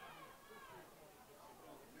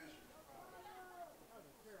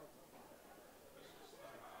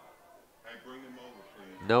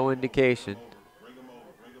 No indication.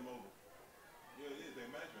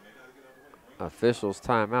 Officials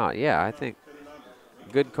timeout. Yeah, I think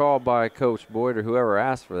good call by Coach Boyd or whoever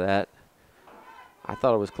asked for that. I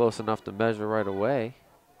thought it was close enough to measure right away.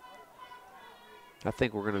 I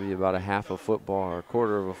think we're going to be about a half a football or a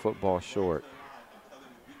quarter of a football short.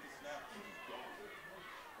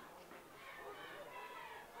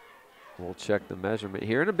 We'll check the measurement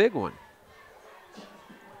here in a big one.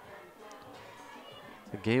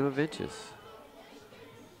 A game of inches.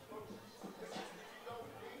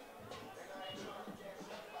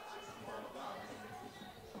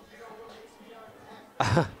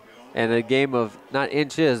 And a game of not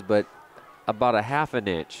inches, but about a half an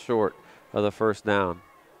inch short of the first down.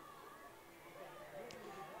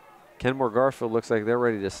 Kenmore-Garfield looks like they're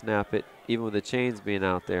ready to snap it, even with the chains being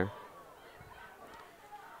out there.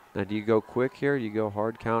 Now, do you go quick here? You go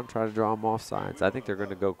hard count, try to draw them off sides? I think they're going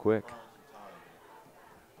to go quick.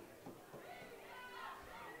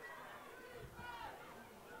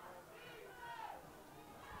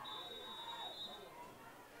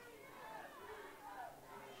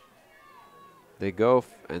 They go,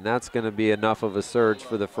 and that's going to be enough of a surge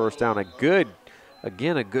for the first down. A good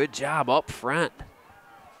job up front.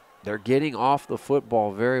 They're getting off the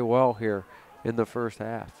football very well here in the first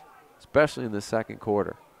half, especially in the second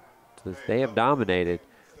quarter. They have dominated.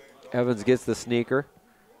 Evans gets the sneaker.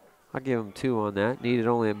 I'll give him 2 on that. Needed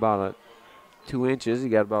only about 2 inches. He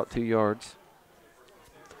got about 2 yards.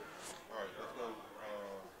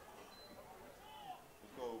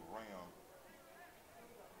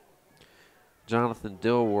 Jonathan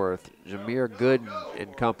Dilworth, Jameer Gooden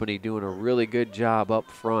and company doing a really good job up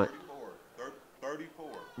front.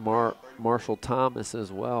 Marshall Thomas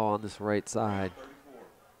as well on this right side.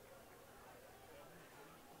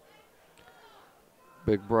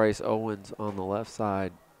 Big Bryce Owens on the left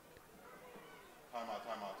side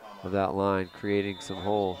of that line, creating some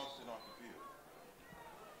holes.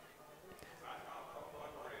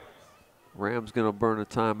 Rams going to burn a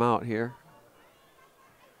timeout here.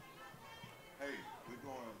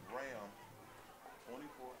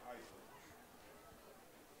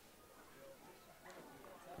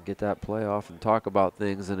 Get that play off and talk about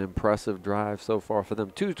things. An impressive drive so far for them.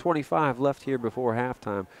 2:25 left here before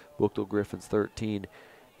halftime. Buchtel Griffins 13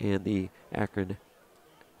 and the Akron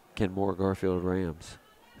Kenmore-Garfield Rams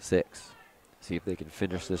 6. See if they can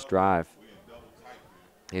finish this drive.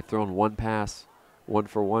 They've thrown 1 pass,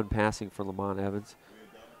 1-for-1 passing for Lamont Evans.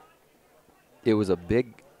 It was a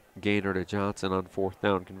big gainer to Johnson on 4th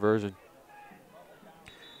down conversion.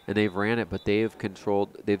 And they've ran it, but they've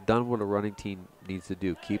done what a running team needs to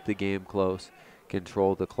do. Keep the game close,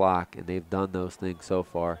 control the clock, and they've done those things so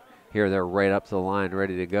far. Here they're right up to the line,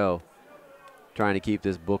 ready to go, trying to keep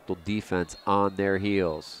this Buchtel defense on their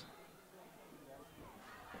heels.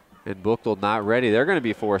 And Buchtel not ready. They're going to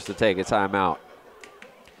be forced to take a timeout.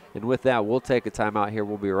 And with that, we'll take a timeout here.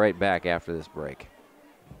 We'll be right back after this break.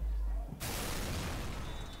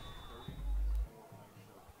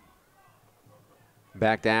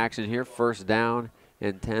 Back to action here, 1st down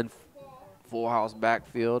and 10, full house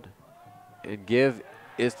backfield. And give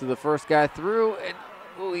is to the first guy through, and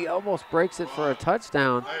he almost breaks it for a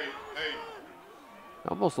touchdown.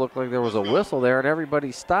 Almost looked like there was a whistle there, and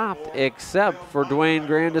everybody stopped except for Dwayne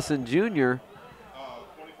Grandison Jr.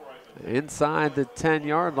 Inside the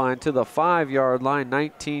 10-yard line to the 5-yard line,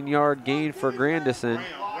 19-yard gain for Grandison.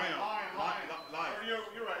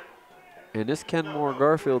 And this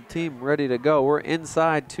Kenmore-Garfield team ready to go. We're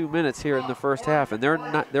inside 2 minutes here in the first half, and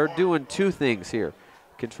they're doing 2 things here.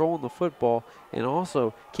 controlling the football and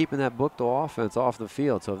also keeping that Buchtel offense off the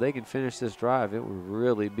field. So if they can finish this drive, it would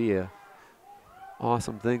really be a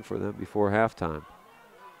awesome thing for them before halftime.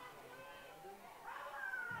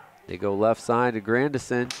 They go left side to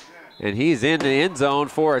Grandison, and he's in the end zone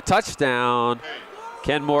for a touchdown.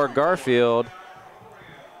 Kenmore-Garfield.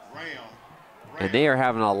 And they are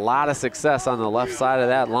having a lot of success on the left side of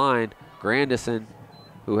that line. Grandison,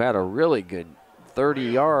 who had a really good 30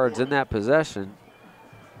 yards in that possession.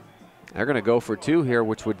 They're going to go for 2 here,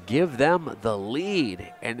 which would give them the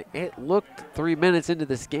lead. And it looked 3 minutes into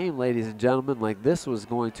this game, ladies and gentlemen, like this was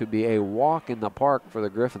going to be a walk in the park for the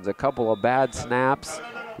Griffins. A couple of bad snaps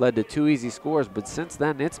led to 2 easy scores, but since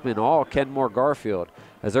then it's been all Kenmore-Garfield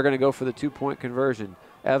as they're going to go for the 2-point conversion.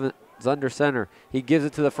 Evans under center. He gives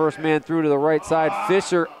it to the first man through to the right side.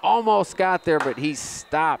 Fisher almost got there, but he's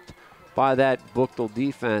stopped by that Buchtel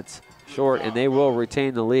defense short, and they will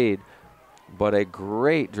retain the lead. But a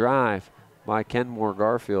great drive by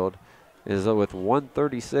Kenmore-Garfield is with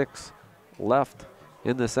 1:36 left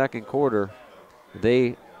in the second quarter.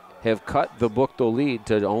 They have cut the Buchtel lead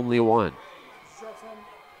to only 1.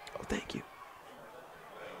 Oh, thank you.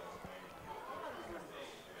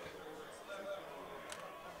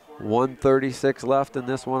 .136 left in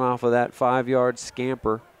this one off of that 5-yard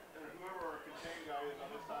scamper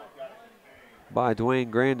by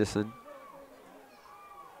Dwayne Grandison.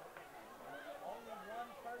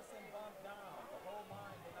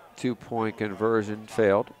 Two-point conversion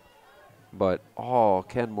failed, but all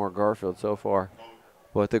Kenmore-Garfield so far.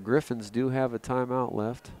 But the Griffins do have a timeout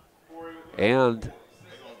left, and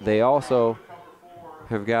they also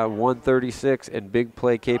have got 136 and big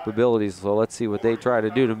play capabilities. So let's see what they try to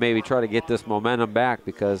do to maybe try to get this momentum back,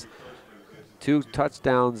 because 2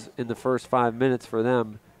 touchdowns in the first 5 minutes for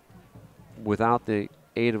them without the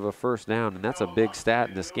aid of a first down, and that's a big stat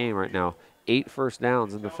in this game right now. 8 first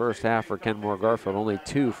downs in the first half for Kenmore-Garfield, only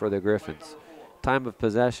 2 for the Griffins. Time of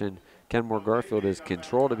possession, Kenmore-Garfield has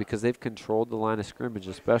controlled it because they've controlled the line of scrimmage,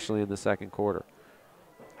 especially in the second quarter.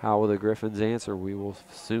 How will the Griffins answer? We will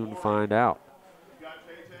soon find out.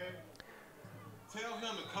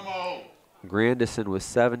 Grandison with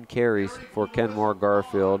 7 carries for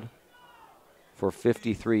Kenmore-Garfield for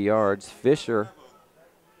 53 yards. Fisher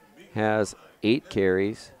has 8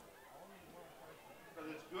 carries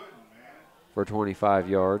for 25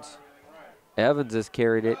 yards. Evans has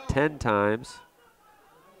carried it 10 times.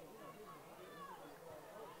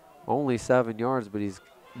 Only 7 yards, but he's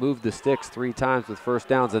moved the sticks 3 times with first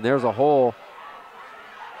downs, and there's a hole.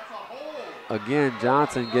 Again,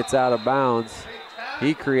 Johnson gets out of bounds.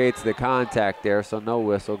 He creates the contact there, so no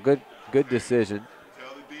whistle. Good decision.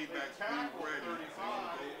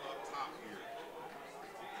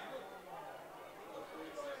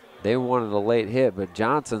 They wanted a late hit, but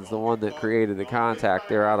Johnson's the one that created the contact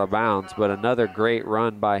there out of bounds. But another great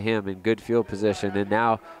run by him in good field position, and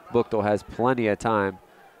now Buchtel has plenty of time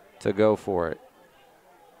to go for it.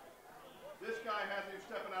 This guy has him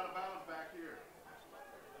stepping out of bounds back here.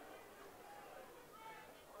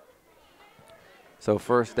 So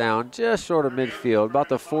first down, just short of midfield, about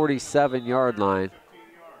the 47-yard line.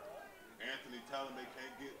 Anthony, tell them they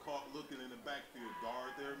can't get caught looking in the backfield.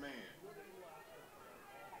 Guard their man.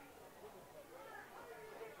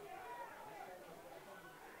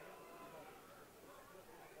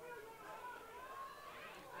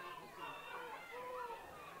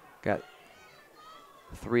 Got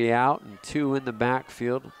 3 out and 2 in the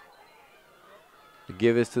backfield. The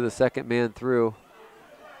give is to the second man through.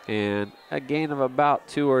 And a gain of about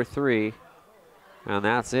 2 or 3. And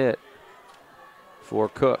that's it for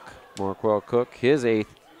Cook. Marquell Cook, his 8th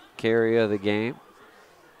carry of the game.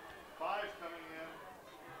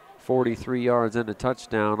 43 yards and a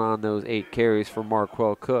touchdown on those 8 carries for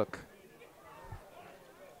Marquell Cook.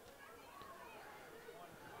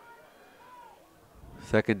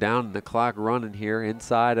 Second down and the clock running here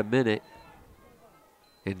inside a minute.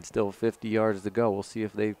 And still 50 yards to go. We'll see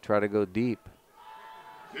if they try to go deep.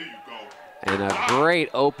 There you go. And a great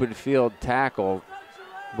open field tackle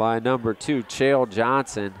by number 2, Chael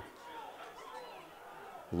Johnson.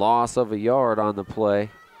 Loss of a yard on the play.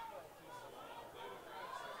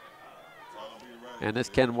 And this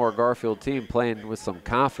Kenmore-Garfield team playing with some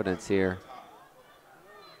confidence here.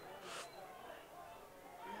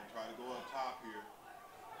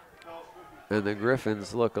 And the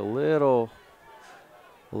Griffins look a little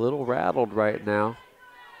rattled right now.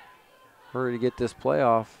 Hurry to get this play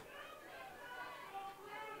off.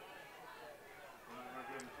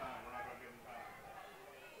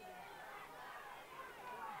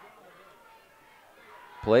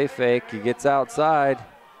 Play fake, he gets outside.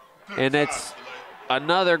 And it's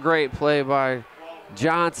another great play by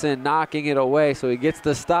Johnson knocking it away, so he gets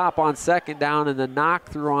the stop on second down and the knock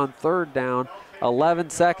through on third down. 11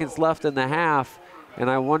 seconds left in the half, and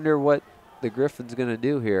I wonder what the Griffins going to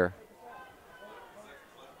do here.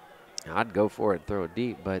 I'd go for it and throw it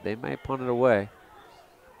deep, but they might punt it away.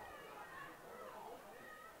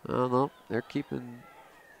 I don't know. They're keeping,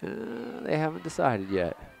 they haven't decided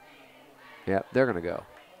yet. Yep, they're going to go.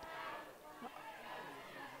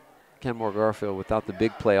 Kenmore-Garfield, without the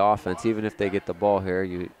big play offense, even if they get the ball here,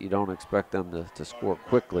 you don't expect them to score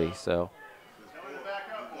quickly. So.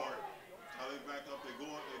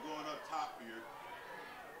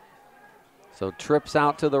 So trips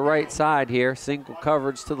out to the right side here, single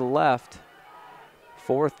coverage to the left.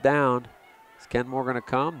 Fourth down. Is Kenmore going to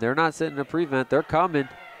come? They're not sitting to prevent. They're coming.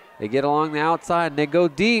 They get along the outside and they go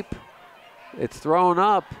deep. It's thrown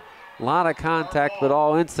up. A lot of contact, but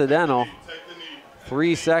all incidental.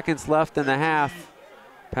 3 seconds left in the half.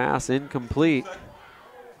 Pass incomplete.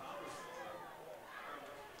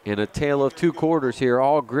 And a tale of two quarters here.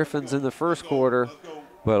 All Griffins in the first quarter,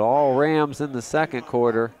 but all Rams in the second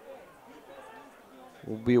quarter.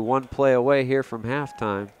 We'll be one play away here from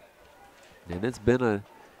halftime. And it's been an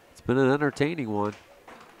entertaining one.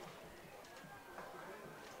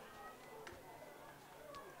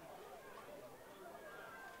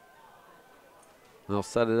 They'll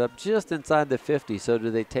set it up just inside the 50. So do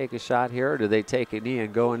they take a shot here, or do they take a knee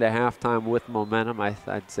and go into halftime with momentum?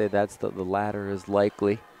 I'd say that's the latter is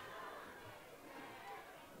likely.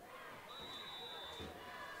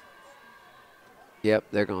 Yep,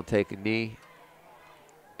 they're going to take a knee.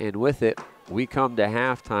 And with it, we come to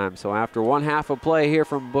halftime. So after one half of play here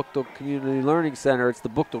from Buchtel Community Learning Center, it's the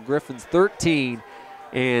Buchtel Griffins 13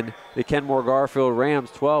 and the Kenmore-Garfield Rams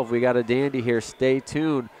 12. We got a dandy here. Stay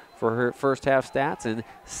tuned for her first half stats and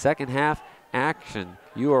second half action.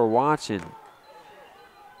 You are watching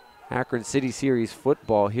Akron City Series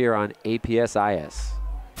football here on APSIS.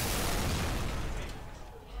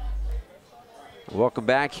 Welcome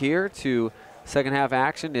back here to second half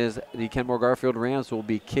action. Is the Kenmore-Garfield Rams will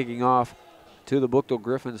be kicking off to the Buchtel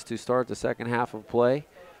Griffins to start the second half of play.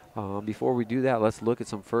 Before we do that, let's look at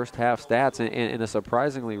some first half stats in a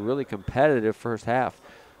surprisingly really competitive first half.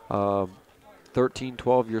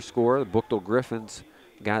 13-12 your score. The Buchtel Griffins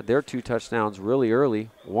got their 2 touchdowns really early.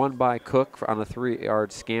 One by Cook on a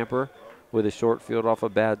 3-yard scamper with a short field off a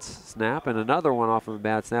bad snap, and another one off of a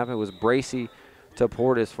bad snap. It was Bracey to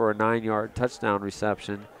Portis for a 9-yard touchdown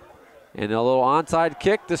reception. And a little onside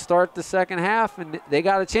kick to start the second half, and they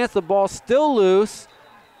got a chance. The ball's still loose,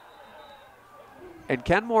 and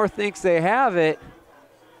Kenmore thinks they have it,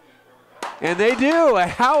 and they do.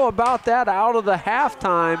 How about that out of the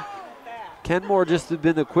halftime? Kenmore just has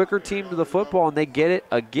been the quicker team to the football, and they get it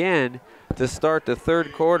again to start the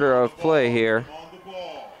third quarter of play here.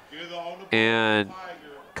 And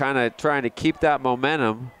kind of trying to keep that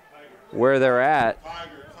momentum where they're at.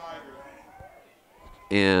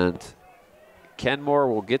 And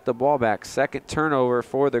Kenmore will get the ball back. Second turnover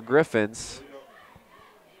for the Griffins.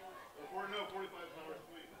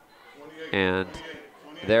 And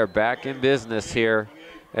they're back in business here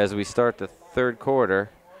as we start the third quarter.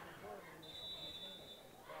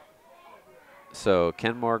 So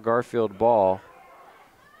Kenmore-Garfield ball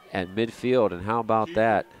at midfield, and how about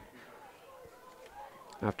that?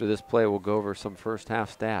 After this play, we'll go over some first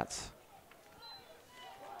half stats.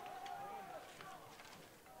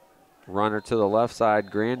 Runner to the left side,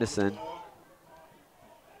 Grandison.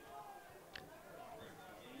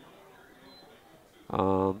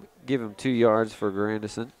 Give him 2 yards for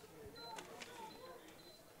Grandison.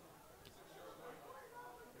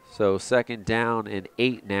 So second down and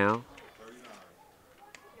 8 now.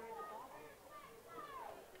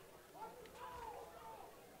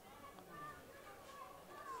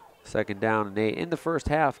 Second down and 8. In the first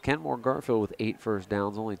half, Kenmore-Garfield with 8 first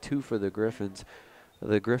downs, only 2 for the Griffins.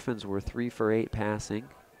 The Griffins were 3 for 8 passing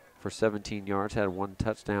for 17 yards, had 1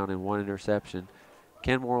 touchdown and 1 interception.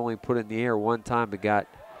 Kenmore only put it in the air 1 time, but got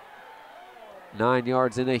 9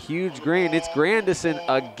 yards in a huge gain. It's Grandison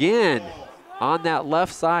again on that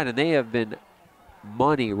left side, and they have been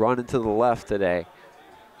money running to the left today.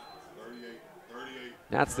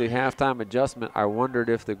 That's the halftime adjustment. I wondered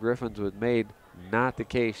if the Griffins would made. Not the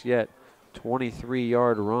case yet.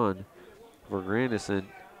 23-yard run for Grandison.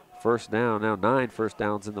 First down, now 9 first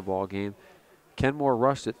downs in the ball game. Kenmore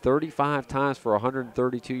rushed it 35 times for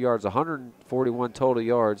 132 yards, 141 total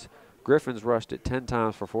yards. Griffins rushed it 10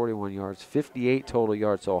 times for 41 yards, 58 total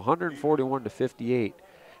yards, so 141 to 58.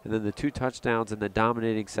 And then the 2 touchdowns in the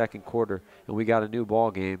dominating second quarter, and we got a new ball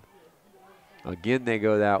game. Again, they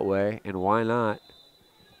go that way, and why not?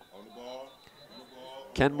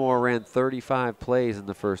 Kenmore ran 35 plays in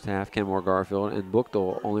the first half, Kenmore-Garfield, and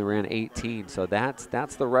Buchtel only ran 18. So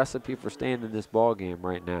that's the recipe for staying in this ball game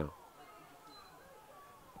right now.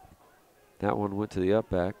 That one went to the up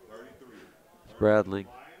back. Bradley,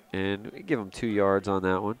 and we give him 2 yards on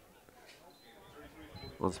that one.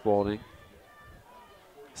 On Spalding.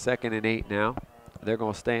 2nd and 8 now. They're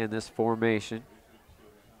going to stay in this formation.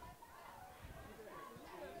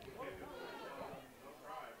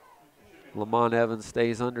 Lamont Evans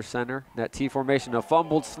stays under center. That T formation, a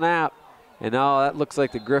fumbled snap. And now that looks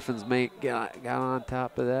like the Griffins got on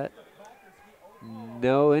top of that.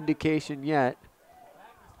 No indication yet.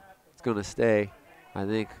 It's going to stay, I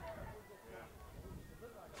think.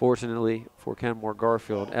 Fortunately for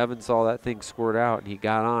Kenmore-Garfield, Evans saw that thing squirt out and he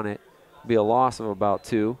got on it. Be a loss of about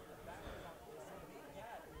 2.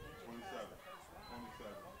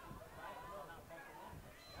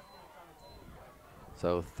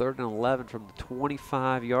 So 3rd and 11 from the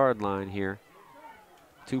 25-yard line here.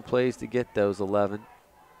 2 plays to get those 11.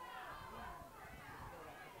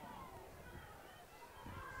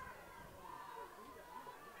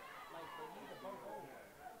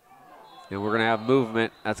 And we're going to have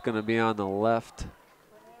movement. That's going to be on the left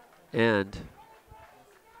end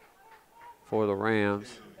for the Rams.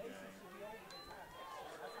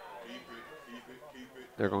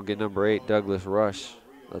 They're going to get number 8, Douglas Rush,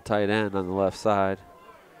 the tight end on the left side.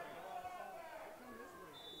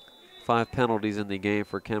 5 penalties in the game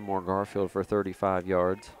for Kenmore-Garfield for 35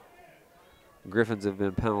 yards. Griffins have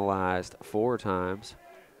been penalized 4 times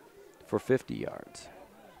for 50 yards.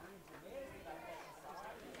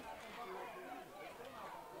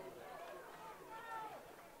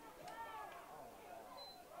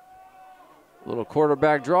 Little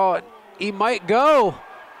quarterback draw. He might go.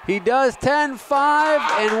 He does 10-5,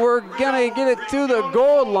 and we're going to get it to the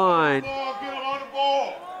goal line.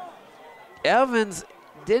 Evans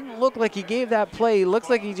didn't look like he gave that play. He looks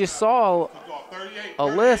like he just saw a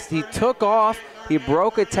list. He took off. He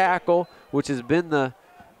broke a tackle, which has been the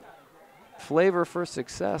flavor for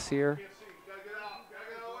success here.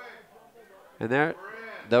 And there,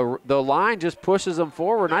 the line just pushes him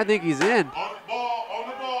forward, and I think he's in.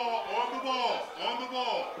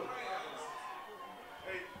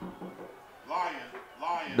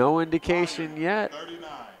 No indication yet. 39.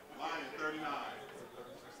 Lion 39.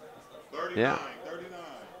 39. Yeah. 39.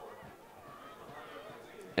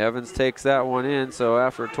 Evans takes that one in, so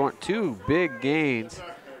after 2 big gains,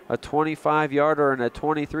 a 25-yarder and a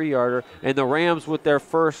 23-yarder, and the Rams with their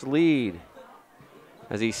first lead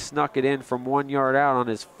as he snuck it in from 1 yard out on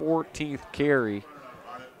his 14th carry.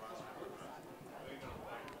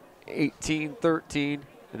 18-13,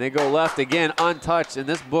 and they go left again, untouched, and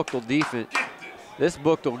this Buchtel defense, this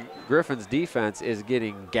Buchtel Griffins defense is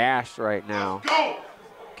getting gashed right now.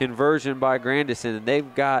 Conversion by Grandison, and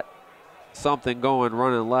they've got something going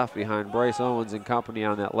running left behind Bryce Owens and company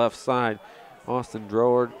on that left side. Austin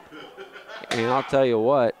Droward. And I'll tell you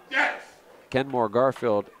what,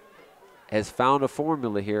 Kenmore-Garfield has found a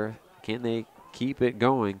formula here. Can they keep it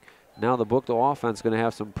going? Now the Buchtel offense is going to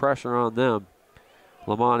have some pressure on them.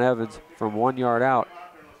 Lamont Evans from 1 yard out.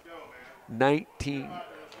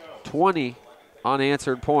 19-20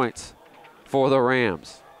 unanswered points for the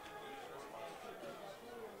Rams.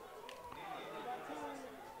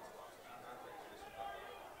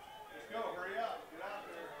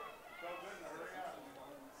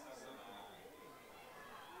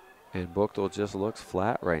 And Buchtel just looks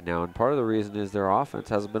flat right now. And part of the reason is their offense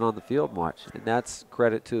hasn't been on the field much. And that's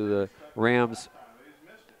credit to the Rams'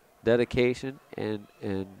 dedication and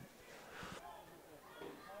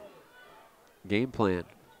game plan.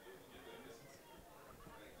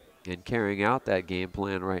 And carrying out that game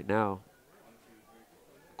plan right now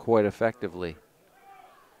quite effectively.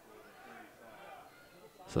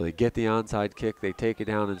 So they get the onside kick, they take it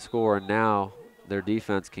down and score, and now their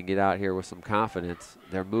defense can get out here with some confidence.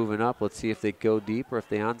 They're moving up. Let's see if they go deep or if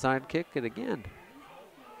they onside kick it again.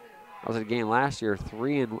 That was a game last year,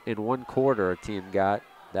 3 in 1 quarter a team got.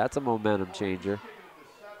 That's a momentum changer.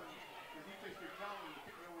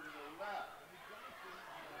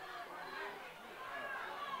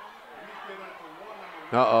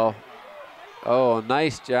 Uh-oh. Oh,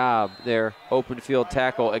 nice job there. Open field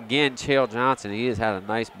tackle. Again, Chael Johnson. He has had a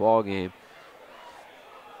nice ball game.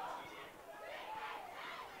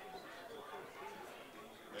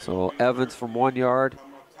 So Evans from 1 yard.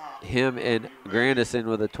 Him and Grandison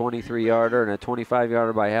with a 23-yarder and a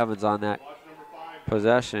 25-yarder by Evans on that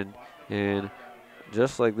possession. And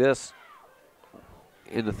just like this,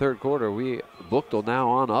 in the third quarter, Buchtel now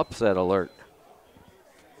on upset alert.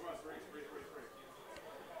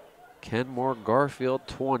 Kenmore-Garfield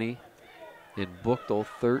 20, And Buchtel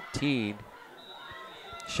 13.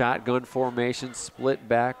 Shotgun formation, split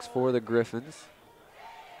backs for the Griffins.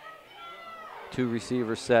 2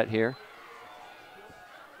 receivers set here.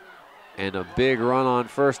 And a big run on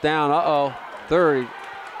first down. Uh-oh. 30,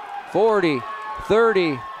 40,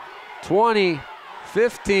 30, 20,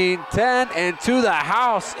 15, 10, and to the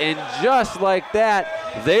house. And just like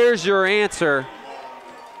that, there's your answer.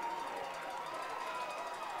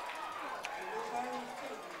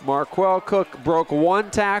 Marquell Cook broke 1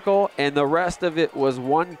 tackle, and the rest of it was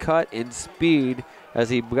 1 cut in speed as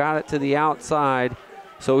he got it to the outside.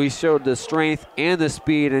 So he showed the strength and the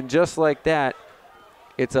speed, and just like that,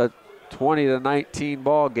 it's a 20-19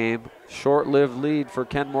 ball game. Short-lived lead for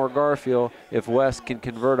Kenmore-Garfield if West can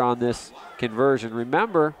convert on this conversion.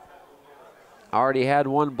 Remember, already had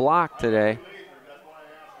 1 block today.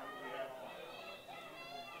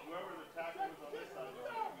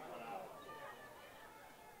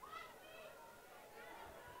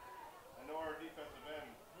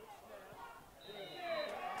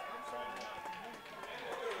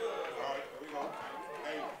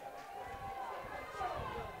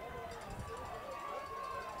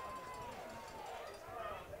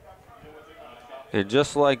 And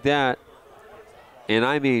just like that, and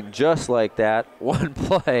I mean just like that, 1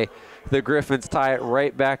 play, the Griffins tie it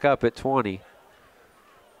right back up at 20.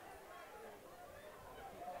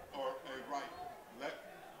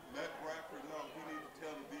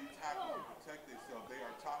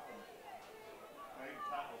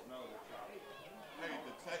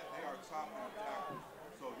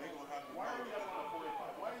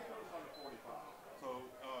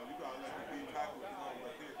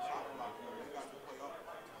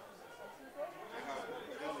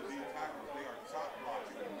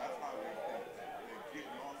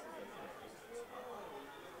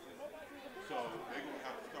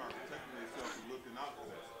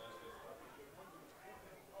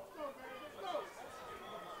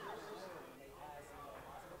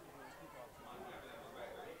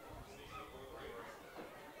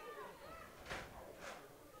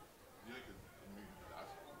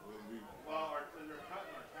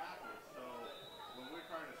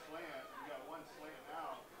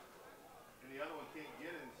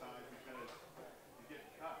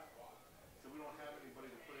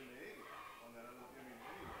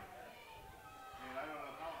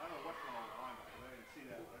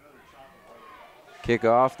 Kick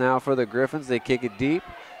off now for the Griffins. They kick it deep.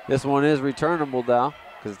 This one is returnable now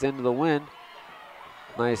because it's into the wind.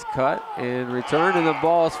 Nice cut and return, and the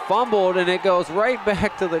ball is fumbled, and it goes right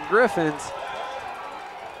back to the Griffins.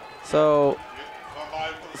 So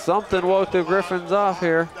something woke the Griffins off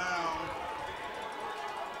here.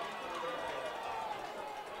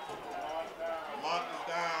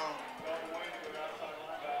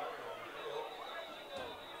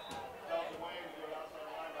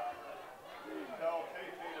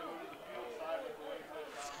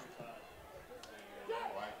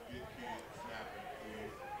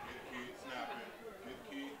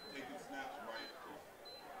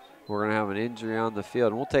 We're going to have an injury on the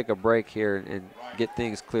field. And we'll take a break here and get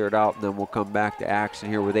things cleared out, and then we'll come back to action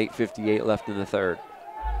here with 8:58 left in the third.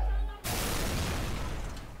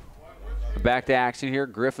 Back to action here.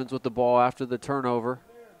 Griffins with the ball after the turnover.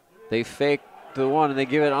 They fake the one, and they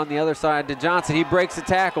give it on the other side to Johnson. He breaks the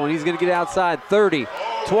tackle, and he's going to get outside. 30,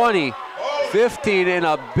 20, 15, and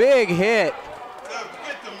a big hit.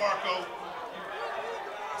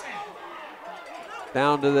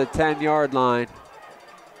 Down to the 10-yard line.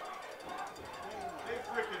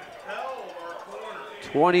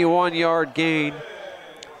 21-yard gain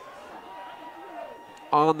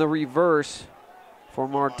on the reverse for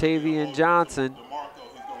Martavian Johnson.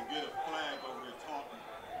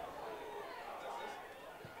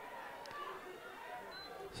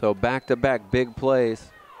 So back-to-back big plays.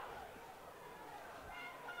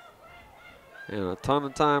 And a ton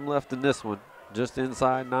of time left in this one. Just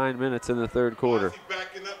inside 9 minutes in the third quarter.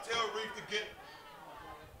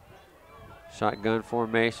 Shotgun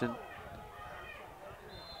formation.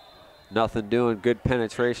 Nothing doing. Good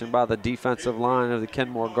penetration by the defensive line of the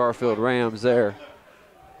Kenmore-Garfield Rams there.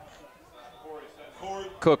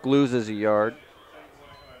 Cook loses a yard.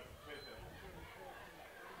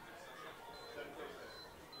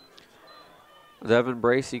 Devin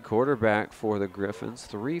Bracey, quarterback for the Griffins,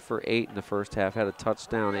 3 for 8 in the first half, had a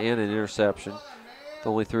touchdown and an interception.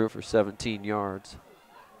 Only threw it for 17 yards.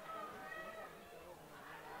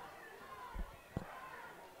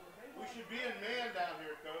 We should be in man down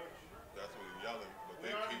here, Coach. That's what he's yelling, but they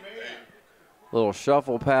keep man. Little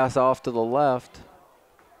shuffle pass off to the left.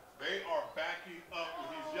 They are backing up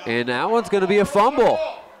when he's yelling. And that one's going to be a fumble.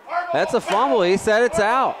 That's a fumble. He said it's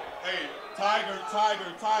out. Hey,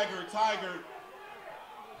 Tiger.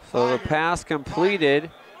 So the pass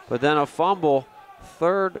completed, but then a fumble.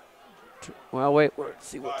 Third, well, wait, let's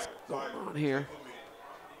see what's going on here.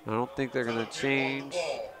 I don't think they're going to change.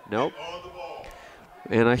 Nope.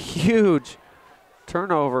 And a huge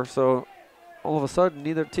turnover, so all of a sudden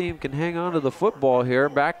neither team can hang on to the football here.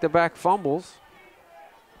 Back-to-back fumbles.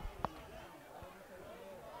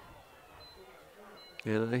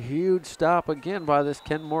 And a huge stop again by this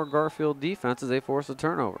Kenmore-Garfield defense as they force a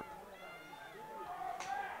turnover.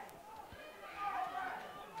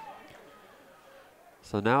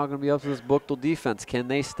 So now it's going to be up to this Buchtel defense. Can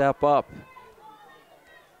they step up?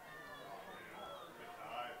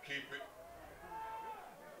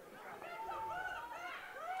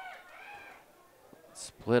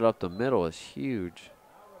 Split up the middle is huge.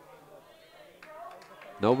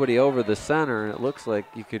 Nobody over the center, and it looks like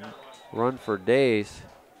you could run for days.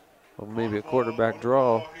 Well, maybe a quarterback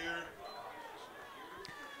draw.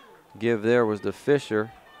 Give there was to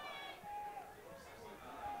Fisher.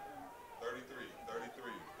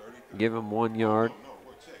 33. Give him 1 yard.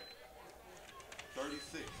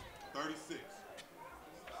 36.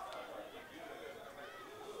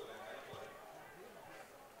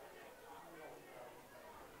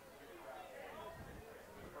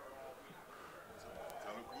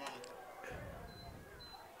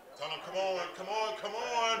 Tell him, come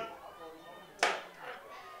on.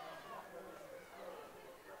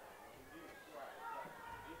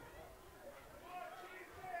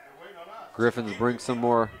 Griffins bring some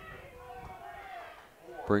more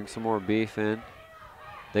beef in.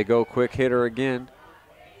 They go quick hitter again.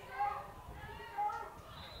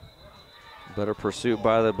 Better pursuit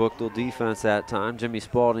by the Buchtel defense that time. Jimmy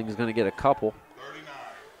Spalding is going to get a couple.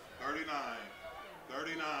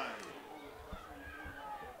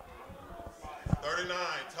 39.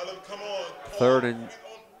 Tell him, come on.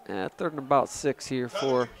 Third and about 6 here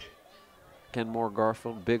for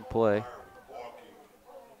Kenmore-Garfield. Big play.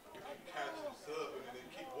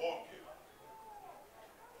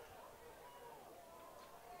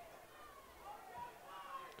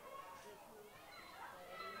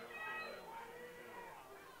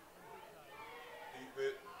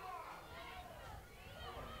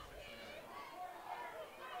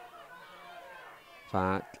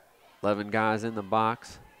 Five, 11 guys in the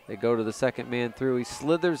box. They go to the second man through. He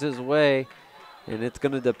slithers his way, and it's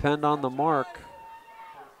going to depend on the mark.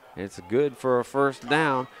 It's good for a first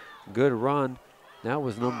down. Good run. That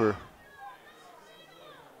was number.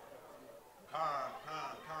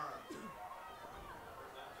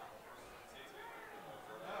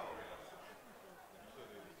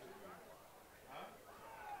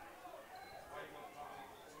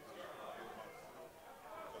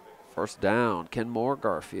 First down,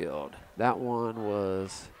 Kenmore-Garfield. That one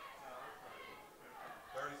was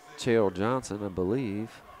Chael Johnson, I believe.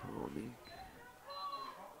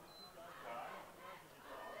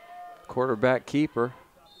 Quarterback keeper.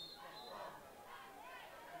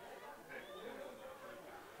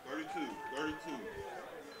 32.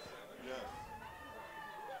 Yes.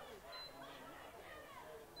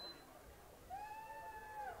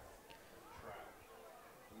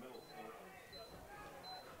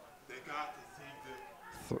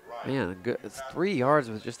 Man, it's 3 yards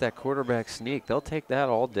with just that quarterback sneak. They'll take that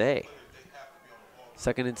all day.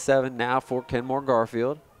 2nd and 7 now for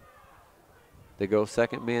Kenmore-Garfield. They go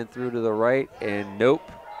second man through to the right, and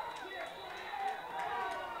nope.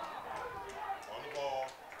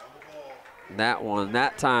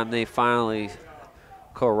 That time they finally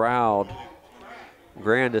corralled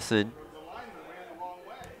Grandison.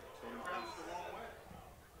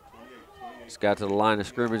 Just got to the line of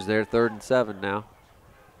scrimmage there, 3rd and 7 now.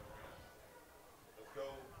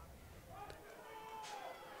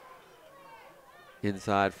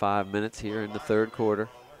 Inside 5 minutes here in the 3rd quarter.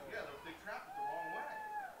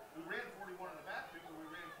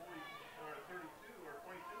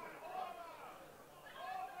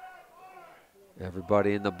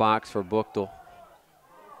 Everybody in the box for Buchtel.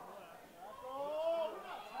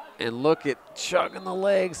 And look at chugging the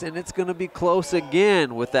legs, and it's going to be close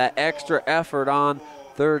again with that extra effort on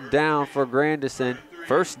 3rd down for Grandison.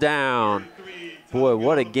 First down. Boy,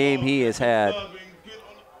 what a game he has had.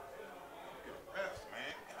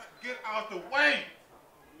 Get out the way.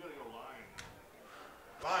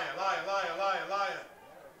 Lion.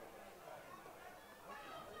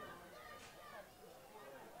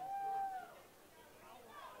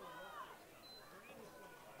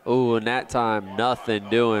 Oh, and that time, nothing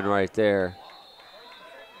doing right there.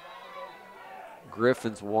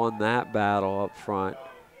 Griffins won that battle up front.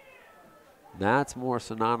 That's more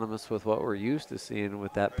synonymous with what we're used to seeing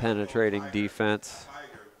with that penetrating defense.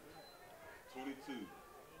 22.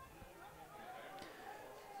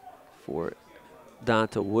 for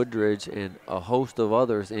Donta Woodridge and a host of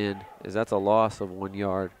others in, as that's a loss of 1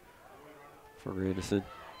 yard for Grandison.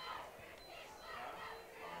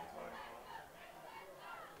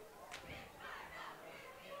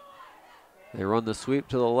 They run the sweep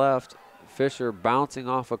to the left. Fisher bouncing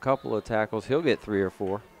off a couple of tackles. He'll get 3 or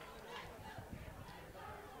 4.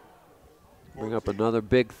 Bring up another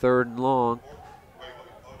big 3rd and long.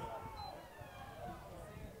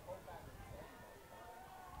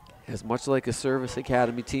 As much like a service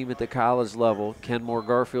academy team at the college level,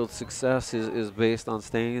 Kenmore-Garfield's success is based on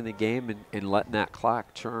staying in the game and letting that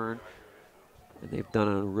clock churn. And they've done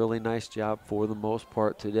a really nice job for the most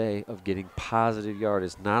part today of getting positive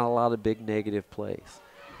yardage. Not a lot of big negative plays.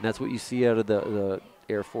 And that's what you see out of the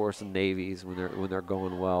Air Force and Navies when they're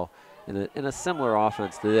going well. In a similar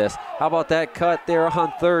offense to this. How about that cut there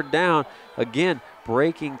on 3rd down? Again,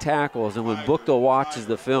 breaking tackles. And when Buchtel watches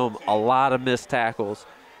the film, a lot of missed tackles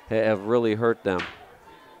have really hurt them.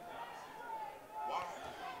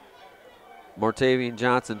 Martavian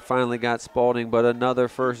Johnson finally got Spalding, but another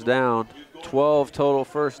 1st down. 12 total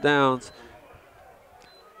 1st downs.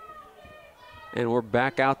 And we're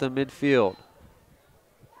back out to midfield.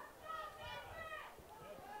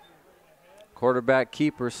 Quarterback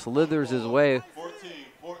keeper slithers his way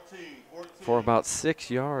for about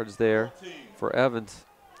 6 yards there for Evans.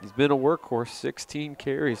 He's been a workhorse, 16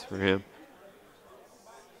 carries for him.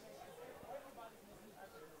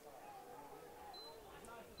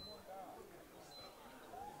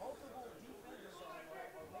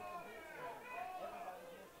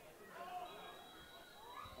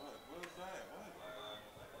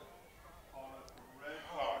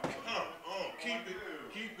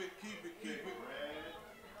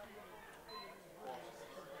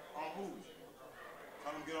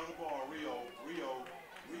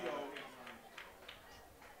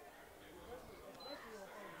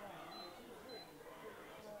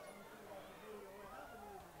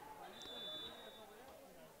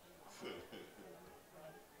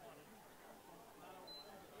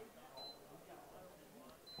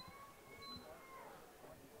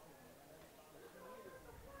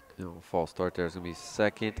 False start there. It's going to be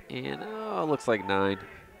 2nd and, it looks like 9.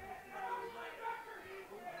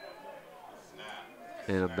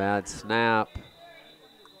 And a bad snap.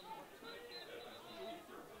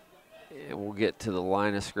 And we'll get to the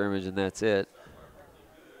line of scrimmage, and that's it.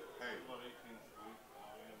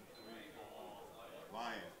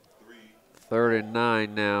 3rd and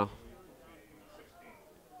 9 now.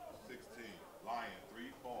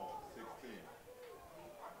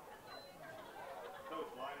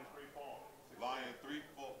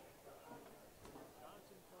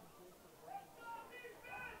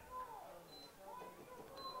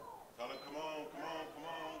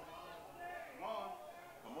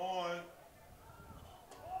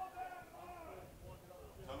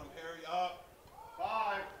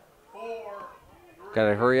 Got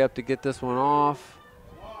to hurry up to get this one off.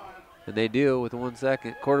 And they do with 1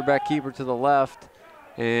 second. Quarterback keeper to the left.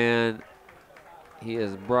 And he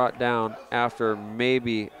is brought down after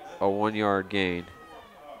maybe a 1 yard gain.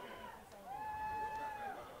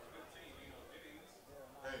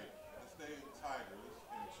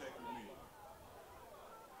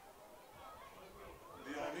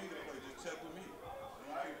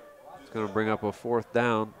 It's going to bring up a 4th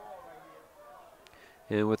down.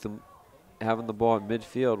 And with them having the ball in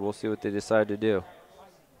midfield, we'll see what they decide to do.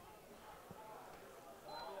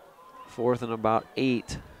 4th and about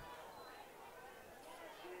 8.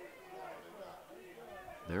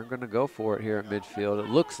 They're going to go for it here at midfield, it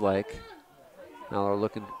looks like. Now they're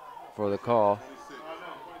looking for the call.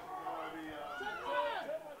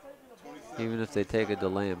 Even if they take a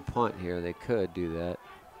delay and punt here, they could do that.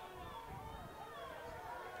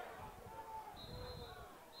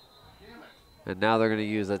 And now they're going to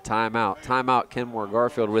use a timeout. Timeout,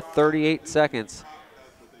 Kenmore-Garfield with 38 seconds.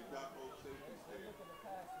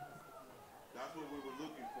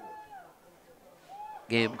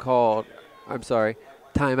 Game called, I'm sorry,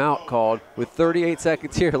 timeout called with 38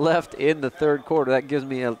 seconds here left in the 3rd quarter. That gives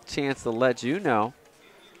me a chance to let you know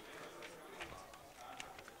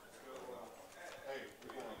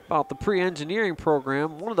about the pre-engineering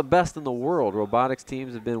program, one of the best in the world. Robotics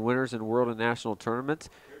teams have been winners in world and national tournaments.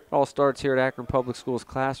 It all starts here at Akron Public Schools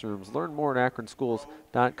classrooms. Learn more at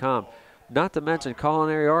akronschools.com. Not to mention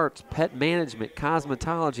culinary arts, pet management,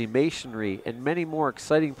 cosmetology, masonry, and many more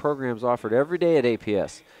exciting programs offered every day at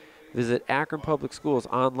APS. Visit Akron Public Schools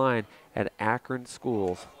online at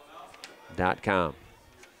akronschools.com.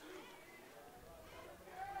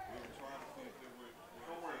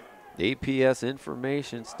 APS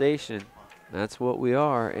Information Station. That's what we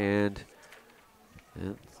are, and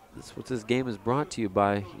That's what this game is brought to you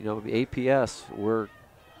by, you know, APS. We're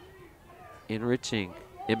enriching,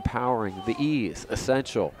 empowering, the E's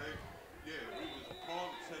essential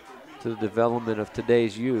to the development of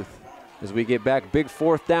today's youth. As we get back, big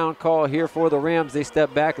 4th down call here for the Rams. They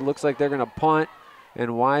step back. It looks like they're going to punt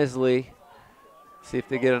and wisely see if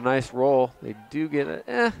they get a nice roll. They do get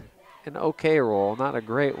an okay roll, not a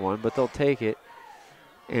great one, but they'll take it.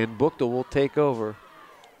 And Buchtel will take over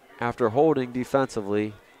after holding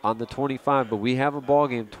defensively on the 25. But we have a ball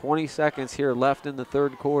game, 20 seconds here left in the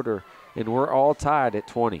 3rd quarter, and we're all tied at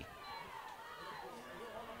 20.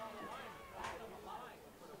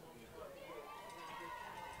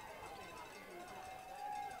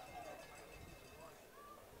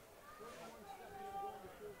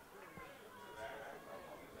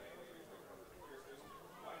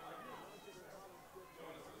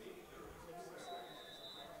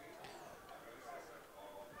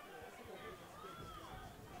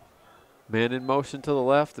 Man in motion to the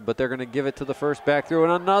left, but they're going to give it to the first back through,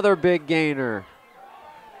 and another big gainer.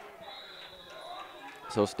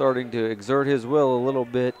 So starting to exert his will a little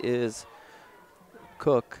bit is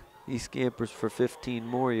Cook. He scampers for 15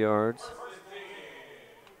 more yards.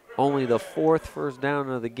 Only the 4th first down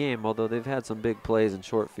of the game, although they've had some big plays and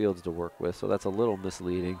short fields to work with, so that's a little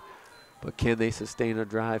misleading. But can they sustain a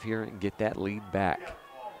drive here and get that lead back?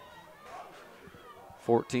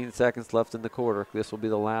 14 seconds left in the quarter. This will be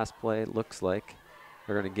the last play, it looks like.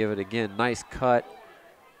 They're going to give it again. Nice cut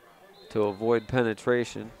to avoid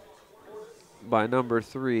penetration by number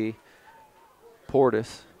 3,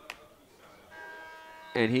 Portis.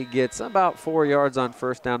 And he gets about 4 yards on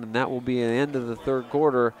first down, and that will be the end of the 3rd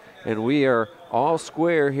quarter. And we are all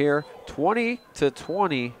square here,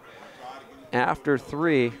 20-20 after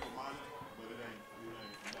 3.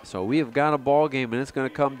 So we have got a ball game, and it's going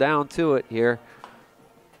to come down to it here.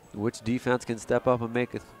 Which defense can step up and make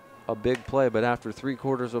a big play, but after 3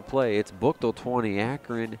 quarters of play, it's Buchtel 20,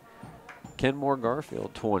 Akron,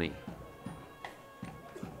 Kenmore-Garfield 20.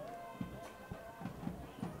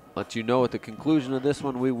 Let you know at the conclusion of this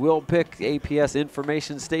one, we will pick APS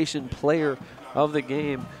Information Station Player of the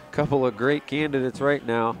Game. Couple of great candidates right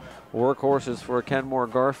now. Workhorses for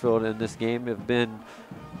Kenmore-Garfield in this game have been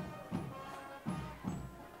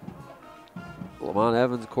Lamont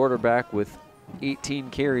Evans, quarterback, with 18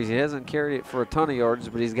 carries. He hasn't carried it for a ton of yards,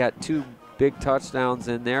 but he's got 2 big touchdowns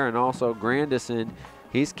in there. And also Grandison,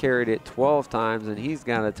 he's carried it 12 times, and he's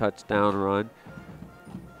got a touchdown run.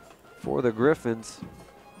 For the Griffins,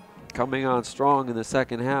 coming on strong in the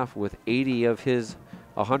second half with 80 of his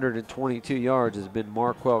 122 yards has been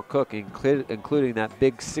Marquell Cook, including that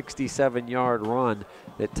big 67-yard run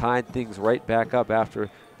that tied things right back up after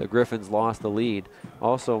the Griffins lost the lead.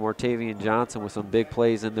 Also, Martavian Johnson with some big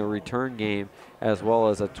plays in the return game, as well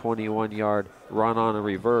as a 21-yard run on a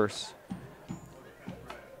reverse.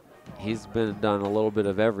 He's been done a little bit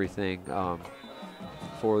of everything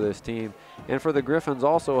for this team. And for the Griffins,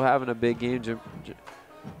 also having a big game,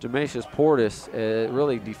 Jamasius Portis,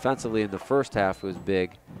 really defensively in the first half was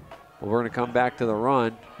big. But we're going to come back to the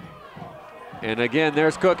run. And again,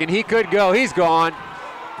 there's Cook, and he could go. He's gone.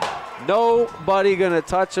 Nobody going to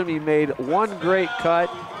touch him. He made one great cut,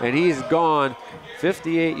 and he's gone.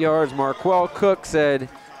 58 yards. Marquell Cook said,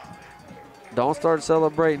 don't start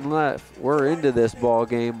celebrating left. We're into this ball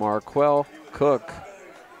game. Marquell Cook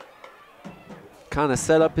kind of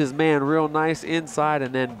set up his man real nice inside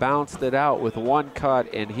and then bounced it out with one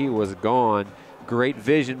cut, and he was gone. Great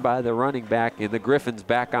vision by the running back, and the Griffins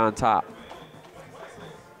back on top.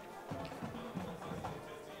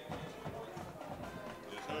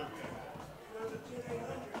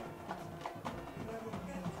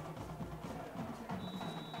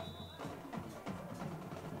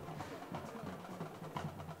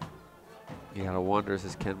 You gotta wonder, is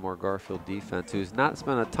this Kenmore-Garfield defense, who's not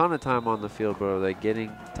spent a ton of time on the field, but are they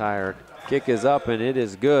getting tired? Kick is up, and it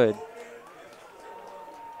is good.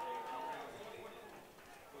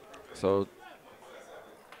 So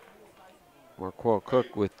Marquell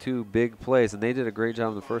Cook with 2 big plays, and they did a great job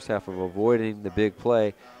in the first half of avoiding the big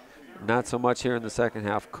play. Not so much here in the second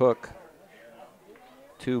half. Cook,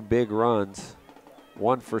 2 big runs,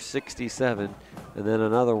 one for 67, and then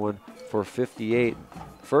another one for 58.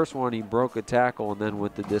 First one, he broke a tackle and then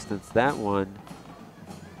went the distance. That one,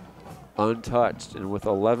 untouched. And with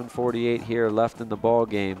 11:48 here left in the ball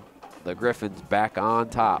game, the Griffins back on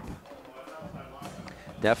top.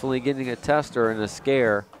 Definitely getting a tester and a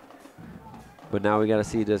scare. But now we got to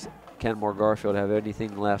see, does Kenmore-Garfield have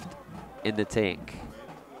anything left in the tank?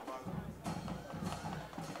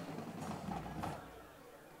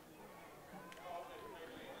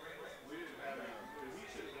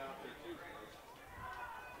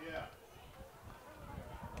 Yeah,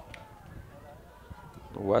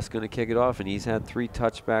 West's going to kick it off, and he's had 3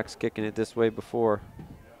 touchbacks kicking it this way before.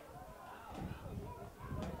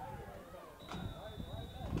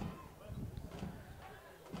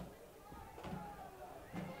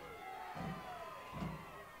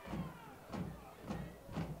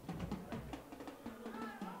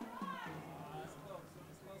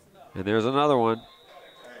 And there's another one.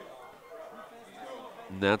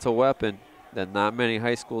 And that's a weapon that not many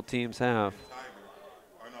high school teams have.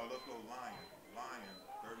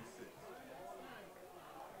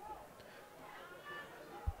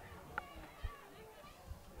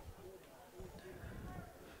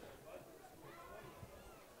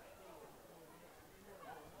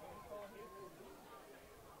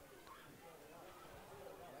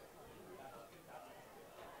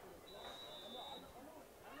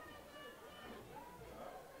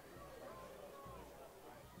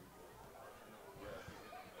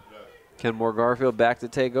 Kenmore-Garfield back to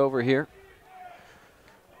take over here.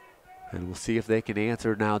 And we'll see if they can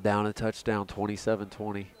answer now, down a touchdown,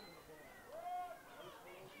 27-20.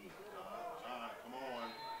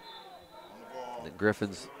 The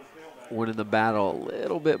Griffins winning the battle a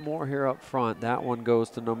little bit more here up front. That one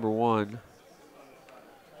goes to number 1,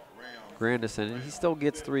 Grandison, and he still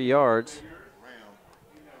gets 3 yards.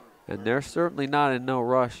 And they're certainly not in no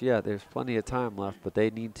rush yet. There's plenty of time left, but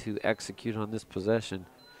they need to execute on this possession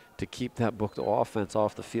to keep that Buchtel offense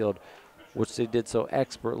off the field, which they did so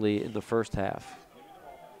expertly in the first half.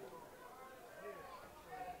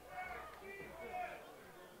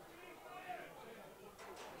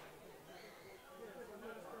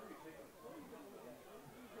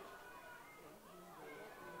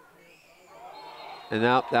 And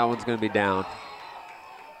now that one's going to be down.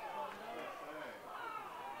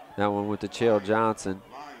 That one went to Chael Johnson.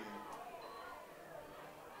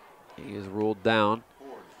 He is ruled down.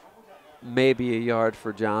 Maybe a yard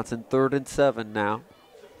for Johnson. 3rd and 7 now.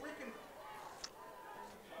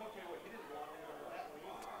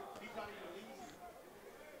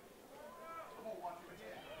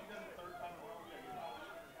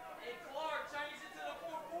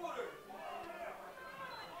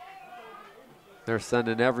 They're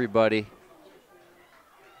sending everybody.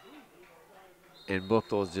 And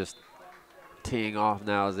Buchtel is just teeing off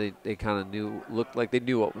now as they kind of looked like they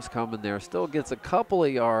knew what was coming there. Still gets a couple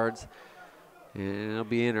of yards. And it'll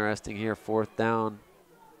be interesting here, 4th down.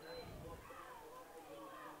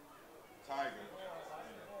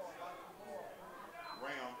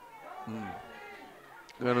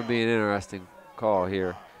 Going to be an interesting call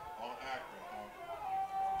here.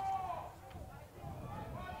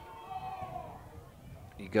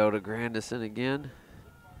 You go to Grandison again.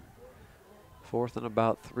 4th and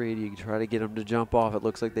about 3. You try to get him to jump off. It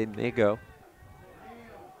looks like they may go.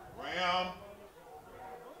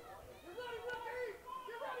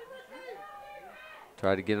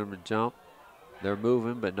 Try to get them to jump. They're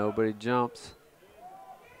moving, but nobody jumps.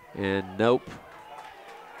 And nope.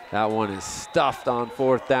 That one is stuffed on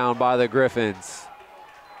 4th down by the Griffins.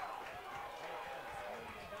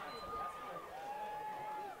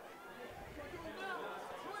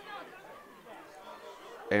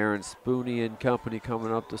 Aaron Spooney and company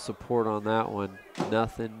coming up to support on that one.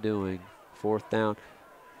 Nothing doing. 4th down.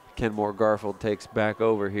 Kenmore-Garfield takes back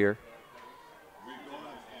over here.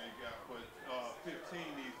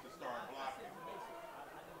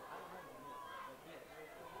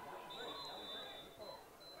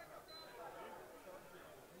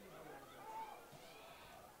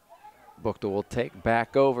 Buchtel will take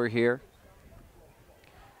back over here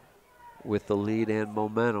with the lead and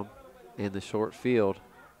momentum in the short field.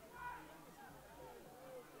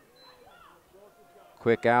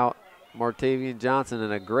 Quick out, Martavian Johnson,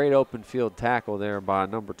 and a great open field tackle there by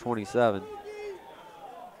number 27.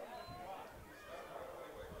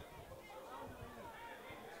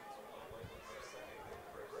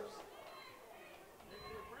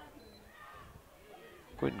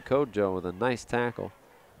 Quentin Kojo with a nice tackle.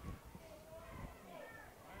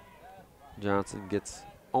 Johnson gets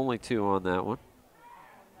only 2 on that one.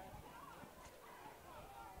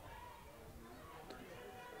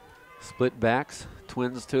 Split backs,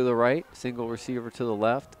 twins to the right, single receiver to the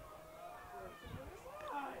left.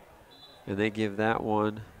 And they give that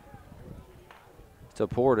one to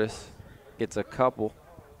Portis. Gets a couple.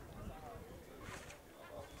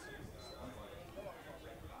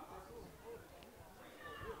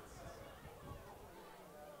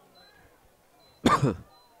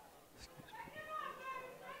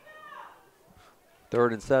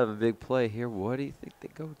 Third and 7, big play here. What do you think they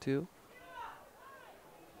go to?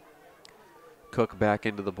 Cook back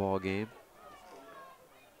into the ball game.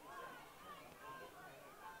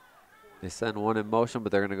 They send one in motion,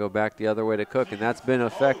 but they're going to go back the other way to Cook, and that's been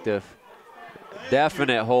effective.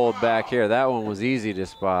 Definite hold back here. That one was easy to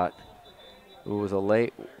spot. It was a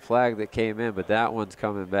late flag that came in, but that one's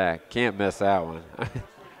coming back. Can't miss that one.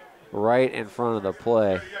 Right in front of the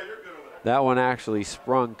play. That one actually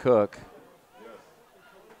sprung Cook.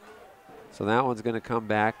 So that one's going to come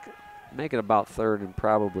back, make it about 3rd and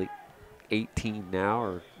probably 18 now,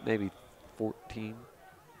 or maybe 14.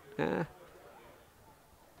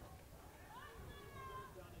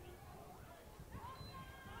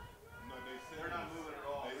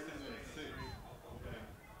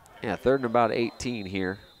 Yeah, 3rd and about 18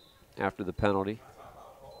 here after the penalty.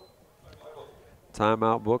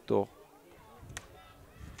 Timeout, Buchtel.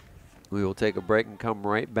 We will take a break and come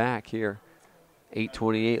right back here.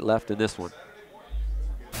 8:28 left in this one.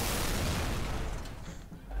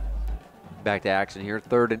 Back to action here.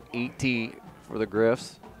 3rd and 18 for the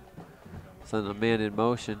Griffs. Send a man in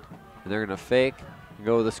motion, and they're going to fake and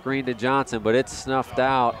go with the screen to Johnson, but it's snuffed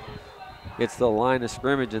out. It's the line of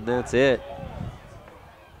scrimmage, and that's it.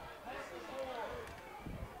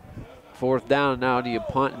 4th down now. Do you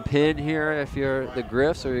punt and pin here if you're the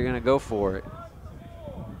Griffs, or you're going to go for it?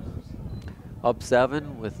 Up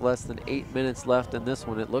 7 with less than 8 minutes left in this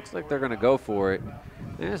one. It looks like they're going to go for it.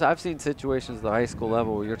 I've seen situations at the high school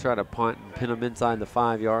level where you're trying to punt and pin them inside the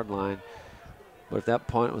 5-yard line. But if that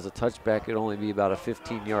punt was a touchback, it'd only be about a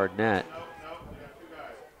 15-yard net.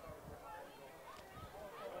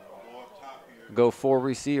 Go 4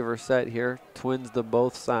 receiver set here. Twins to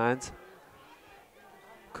both sides.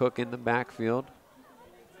 Cook in the backfield.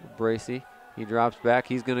 Bracey, he drops back.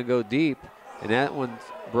 He's going to go deep. And that one's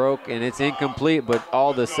broke, and it's incomplete, but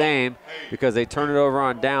all the same, because they turn it over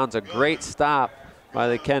on downs. A great stop by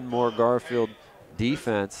the Kenmore-Garfield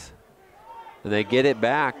defense. And they get it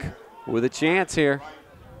back with a chance here.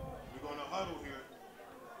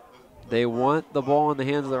 They want the ball in the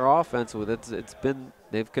hands of their offense. With it,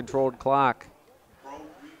 they've controlled clock.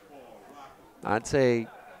 I'd say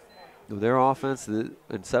their offense, and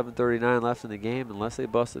 7:39 left in the game, unless they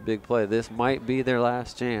bust a big play, this might be their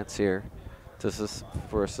last chance here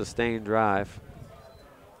for a sustained drive.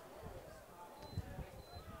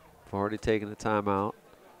 I've already taken the timeout,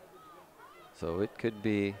 so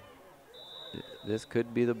this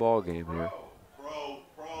could be the ball game here. We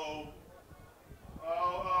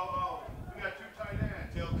got 2 tight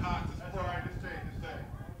ends. Tell Cox it's all right. Just stay.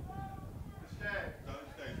 Tell him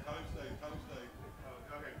stay.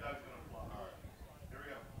 Okay, Doug's gonna fly. All right. Here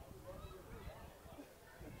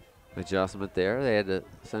we go. Adjustment there. They had to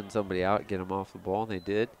send somebody out, get him off the ball, and they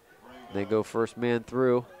did. They go first man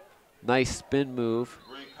through. Nice spin move.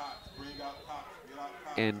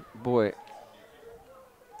 And boy,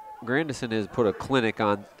 Grandison has put a clinic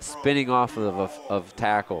on spinning off of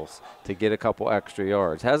tackles to get a couple extra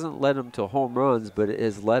yards. Hasn't led him to home runs, but it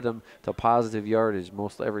has led him to positive yardage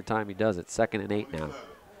most every time he does it. 2nd and 8 now.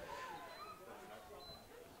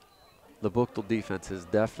 The Buchtel defense has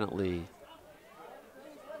definitely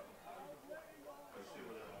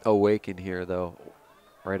awakened here, though.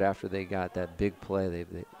 Right after they got that big play,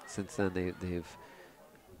 since then the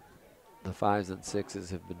 5s and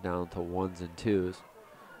 6s have been down to 1s and 2s.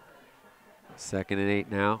 2nd and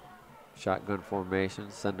 8 now. Shotgun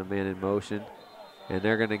formation. Send a man in motion, and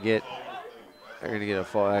they're gonna get a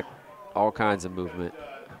flag. All kinds of movement.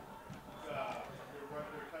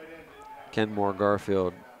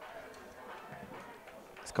 Kenmore-Garfield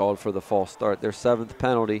is called for the false start. Their 7th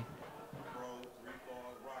penalty.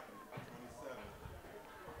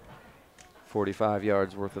 45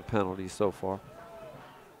 yards worth of penalties so far.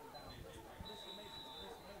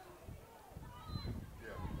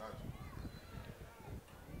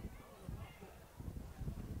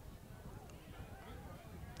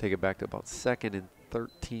 Take it back to about 2nd and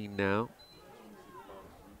 13 now.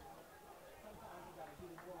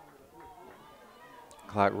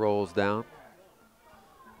 Clock rolls down.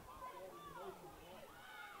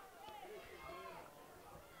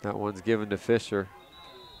 That one's given to Fisher.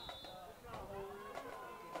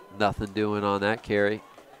 Nothing doing on that carry.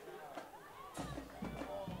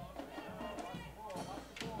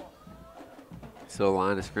 So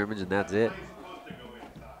line of scrimmage, and that's it.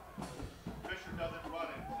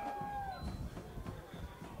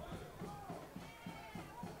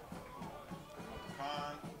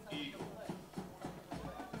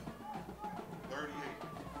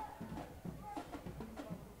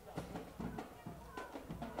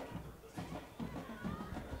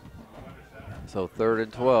 So 3rd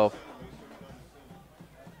and 12.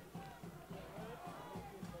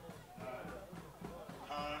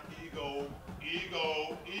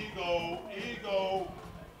 Ego.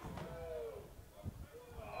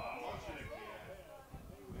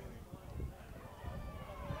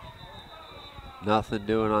 Nothing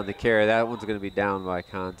doing on the carry. That one's going to be down by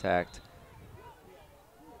contact.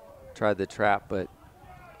 Tried the trap, but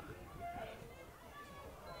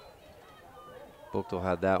Buchtel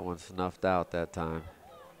had that one snuffed out that time.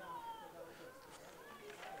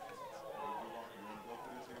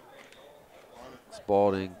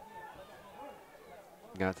 Spalding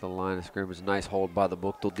got to the line of scrimmage. Nice hold by the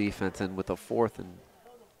Buchtel defense, and with a 4th and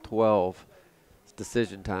 12, it's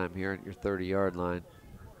decision time here at your 30-yard line.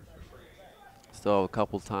 Still have a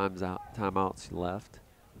couple timeouts left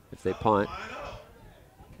if they punt.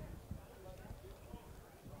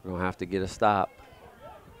 We don't have to get a stop.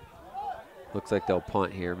 Looks like they'll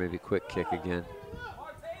punt here, maybe quick kick again.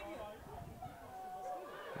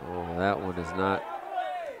 Oh, that one is not.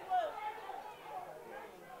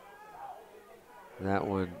 That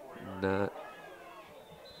one not.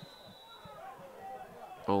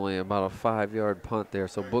 Only about a 5-yard punt there.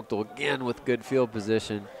 So Buchtel again with good field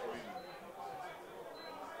position.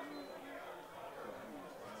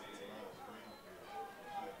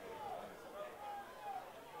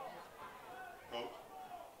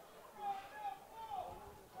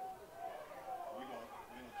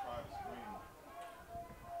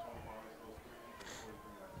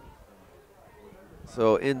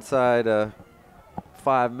 So inside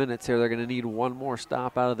 5 minutes here, they're going to need one more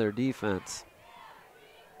stop out of their defense.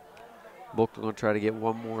 Buchtel going to try to get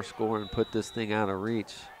one more score and put this thing out of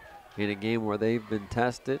reach in a game where they've been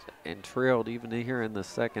tested and trailed even here in the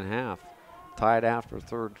second half. Tied after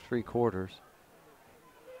 3 quarters.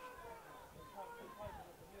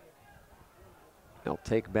 They'll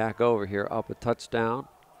take back over here, up a touchdown,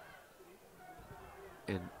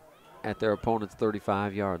 and at their opponent's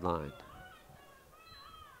 35-yard line.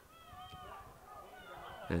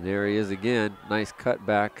 And there he is again. Nice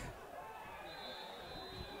cutback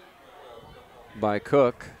by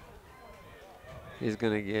Cook. He's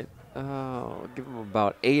going to get, give him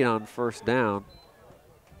about 8 on first down.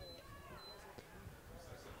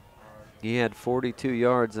 He had 42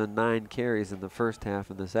 yards and 9 carries in the first half.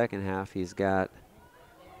 In the second half, he's got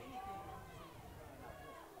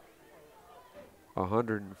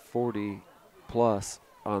 140 plus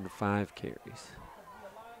on 5 carries.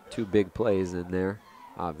 2 big plays in there,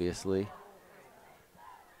 obviously.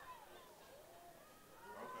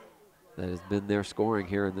 That has been their scoring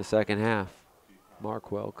here in the second half.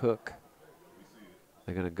 Marquell Cook.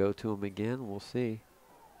 They're going to go to him again. We'll see.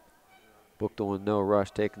 Buchtel in no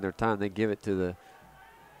rush, taking their time. They give it to the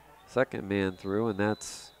second man through, and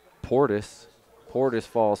that's Portis. Portis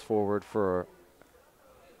falls forward for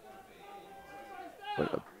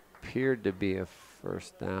what appeared to be a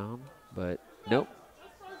first down, but nope.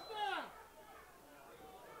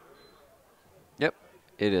 Yep,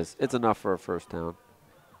 it is. It's enough for a first down.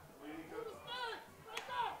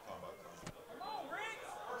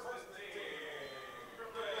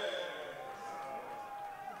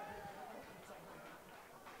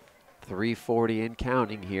 .340 and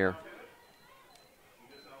counting here.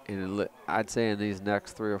 And I'd say in these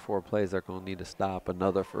next 3 or 4 plays, they're going to need to stop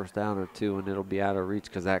another first down or 2, and it'll be out of reach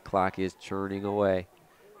because that clock is churning away.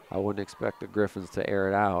 I wouldn't expect the Griffins to air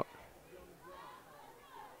it out.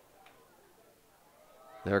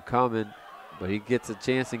 They're coming, but he gets a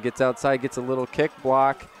chance and gets outside, gets a little kick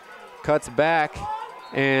block, cuts back,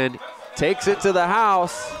 and takes it to the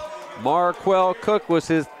house. Marquell Cook was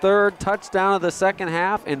his 3rd touchdown of the second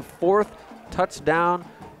half and 4th touchdown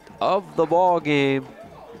of the ball game.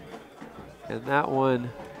 And that one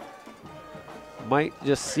might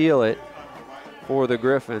just seal it for the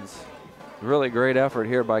Griffins. Really great effort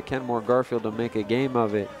here by Kenmore-Garfield to make a game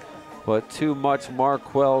of it, but too much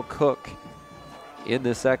Marquell Cook in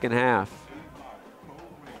the second half.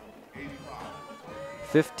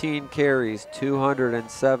 15 carries,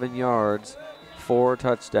 207 yards, 4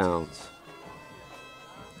 touchdowns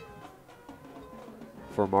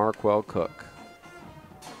for Marquell Cook.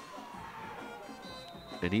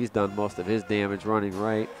 And he's done most of his damage running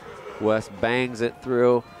right. West bangs it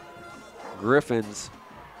through. Griffins,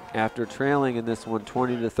 after trailing in this one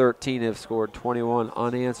 20-13, have scored 21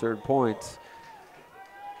 unanswered points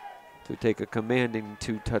to take a commanding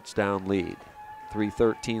 2-touchdown lead.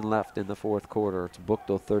 3:13 left in the 4th quarter. It's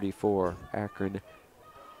Buchtel 34, Akron,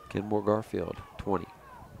 Kenmore-Garfield 20.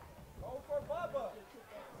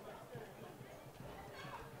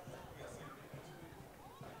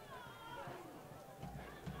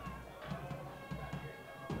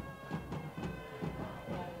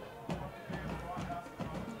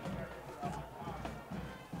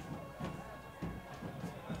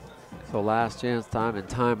 So last chance time, and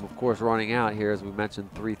time of course running out here, as we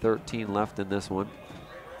mentioned, 3:13 left in this one.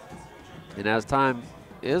 And as time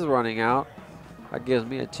is running out, that gives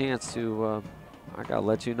me a chance to I got to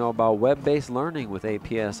let you know about web-based learning with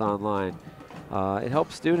APS Online. It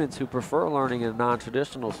helps students who prefer learning in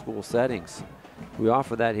non-traditional school settings. We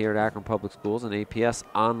offer that here at Akron Public Schools and APS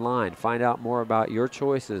Online. Find out more about your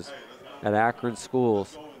choices at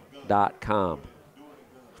akronschools.com.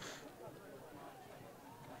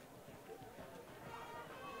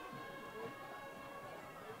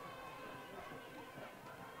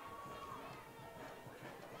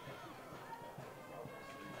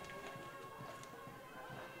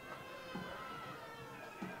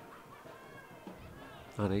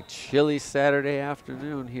 On a chilly Saturday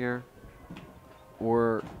afternoon here,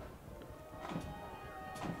 where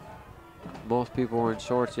most people were in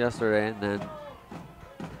shorts yesterday, and then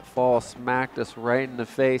fall smacked us right in the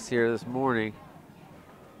face here this morning.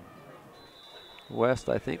 West,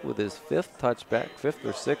 I think, with his fifth or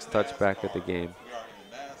sixth touchback at the game.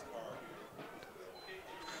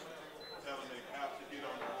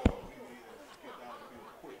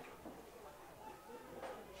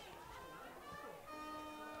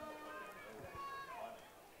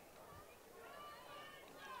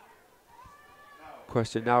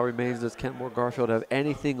 Question now remains, does Kenmore-Garfield have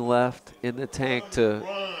anything left in the tank to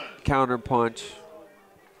counterpunch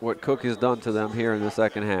what Cook has done to them here in the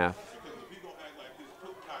second half?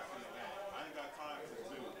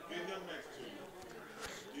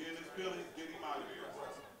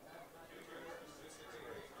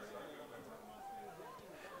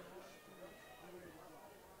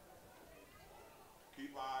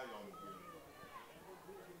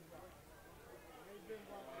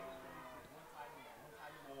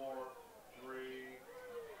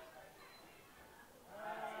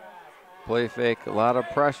 Play fake, a lot of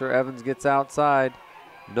pressure. Evans gets outside,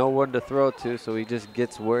 no one to throw to, so he just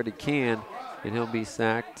gets where he can, and he'll be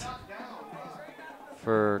sacked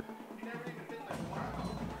for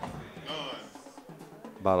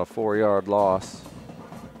about a 4-yard loss.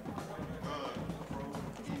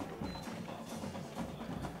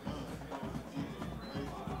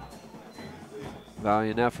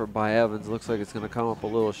 Valiant effort by Evans. Looks like it's going to come up a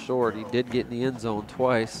little short. He did get in the end zone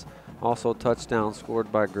twice. Also touchdown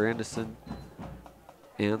scored by Grandison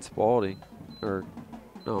and Spalding. Or,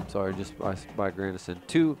 no, I'm sorry, just by Grandison.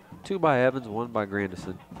 Two by Evans, one by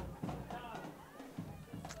Grandison.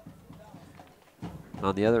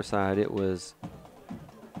 On the other side, it was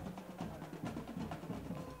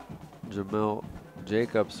Jamel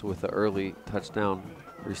Jacobs with the early touchdown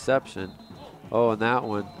reception. Oh, and that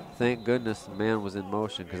one, thank goodness the man was in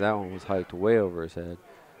motion, because that one was hiked way over his head.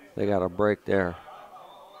 They got a break there.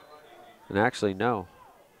 And actually, no.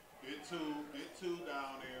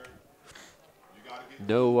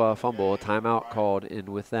 No fumble, a timeout called, and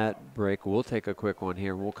with that break, we'll take a quick one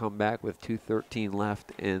here. We'll come back with 2:13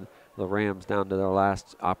 left, and the Rams down to their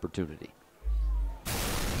last opportunity.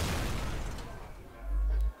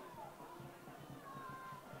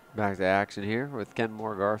 Back to action here with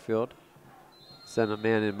Kenmore-Garfield. Send a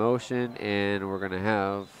man in motion, and we're going to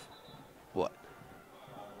have what?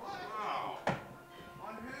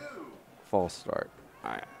 False start,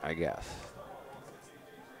 I guess.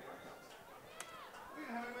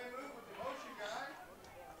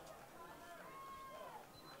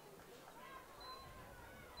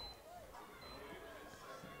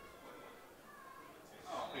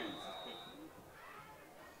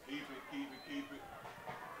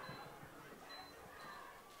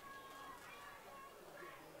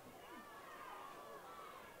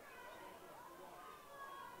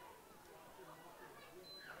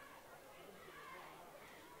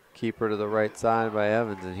 Keeper to the right side by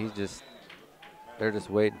Evans, and they're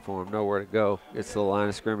just waiting for him, nowhere to go. It's to the line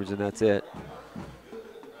of scrimmage, and that's it.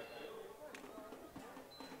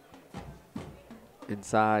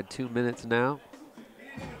 Inside 2 minutes now.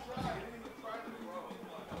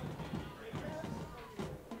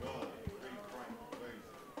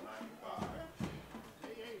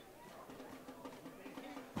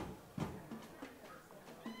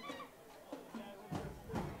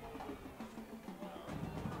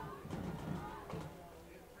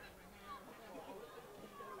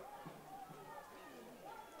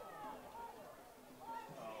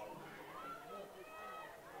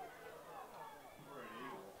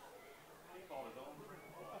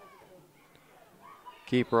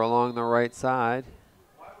 Keeper along the right side.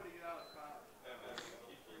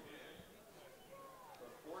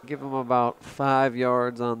 Give him about 5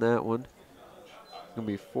 yards on that one. It's going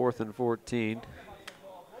to be 4th and 14.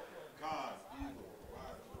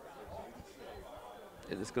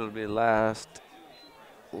 And it's going to be last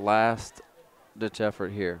ditch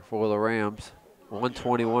effort here for the Rams.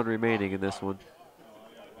 1:21 remaining in this one.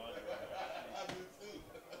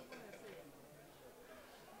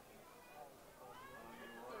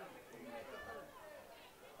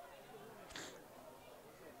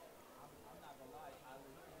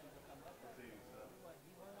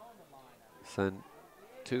 Send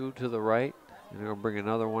 2 to the right, and they're going to bring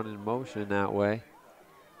another one in motion that way.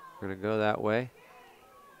 We're going to go that way.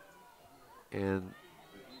 And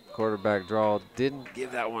quarterback draw didn't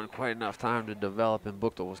give that one quite enough time to develop, and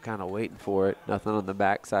Buchtel was kind of waiting for it. Nothing on the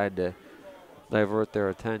backside to divert their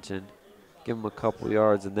attention. Give them a couple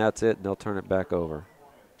yards, and that's it, and they'll turn it back over.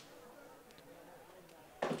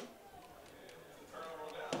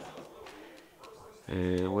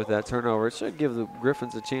 And with that turnover, it should give the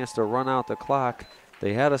Griffins a chance to run out the clock.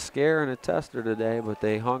 They had a scare and a tester today, but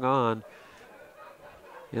they hung on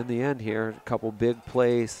in the end here. A couple big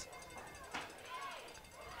plays,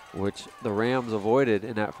 which the Rams avoided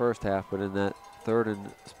in that first half, but in that third and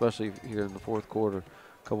especially here in the fourth quarter,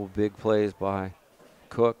 a couple big plays by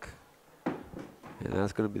Cook, and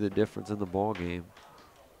that's going to be the difference in the ball game.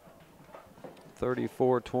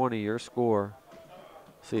 34-20, your score.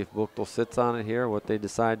 See if Buchtel sits on it here, what they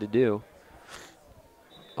decide to do.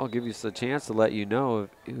 I'll give you a chance to let you know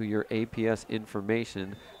who your APS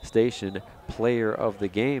information station player of the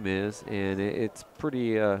game is, and it's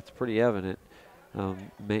pretty evident.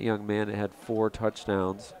 Young man that had 4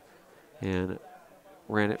 touchdowns and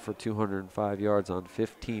ran it for 205 yards on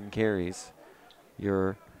 15 carries.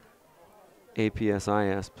 Your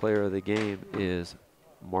APSIS player of the game is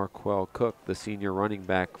Marquell Cook, the senior running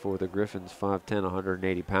back for the Griffins, 5'10",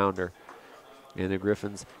 180-pounder. And the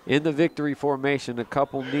Griffins in the victory formation. A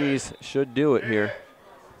couple knees should do it here.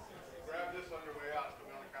 Grab this on your way out. It's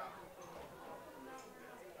going to be on the counter.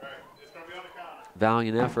 All right, it's going to be on the counter.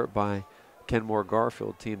 Valiant effort by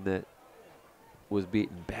Kenmore-Garfield, team that was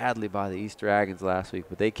beaten badly by the East Dragons last week.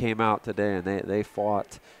 But they came out today and they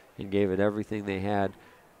fought and gave it everything they had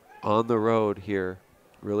on the road here,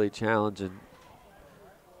 really challenging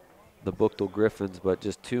the Buchtel Griffins, but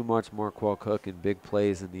just too much Marquell Cook and big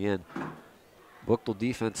plays in the end. Buchtel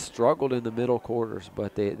defense struggled in the middle quarters,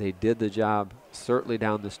 but they did the job certainly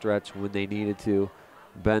down the stretch when they needed to.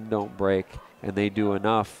 Bend, don't break, and they do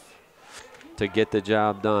enough to get the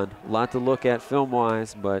job done. A lot to look at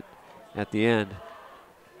film-wise, but at the end,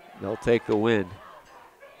 they'll take the win.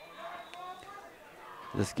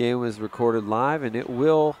 This game was recorded live, and it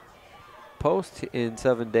will post in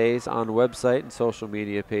 7 days on the website and social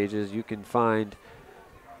media pages. You can find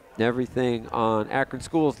everything on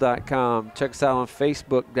akronschools.com. Check us out on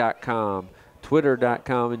facebook.com,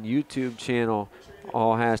 twitter.com, and YouTube channel,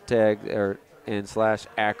 all hashtag and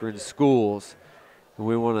 / Akron Schools. And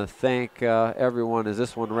we want to thank everyone as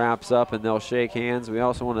this one wraps up and they'll shake hands. We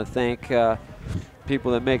also want to thank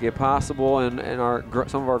people that make it possible and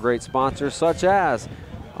some of our great sponsors, such as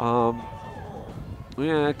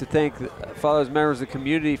we'd like to thank fathers, members of the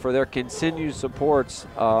community for their continued supports.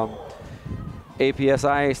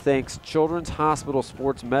 APSIA thanks Children's Hospital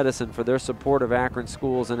Sports Medicine for their support of Akron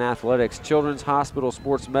schools and athletics. Children's Hospital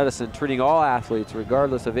Sports Medicine, treating all athletes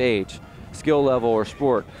regardless of age, skill level, or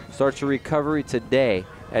sport. Start your recovery today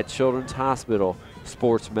at Children's Hospital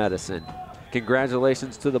Sports Medicine.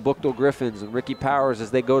 Congratulations to the Buchtel Griffins and Ricky Powers as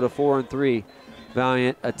they go to 4-3.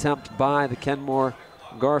 Valiant attempt by the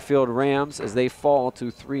Kenmore-Garfield Rams as they fall to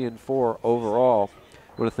 3-4 overall.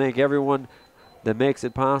 I want to thank everyone that makes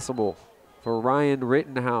it possible. For Ryan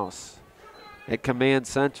Rittenhouse at Command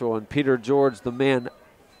Central and Peter George, the man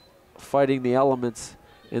fighting the elements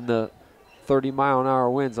in the 30-mile-an-hour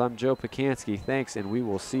winds, I'm Joe Pacansky. Thanks, and we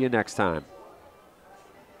will see you next time.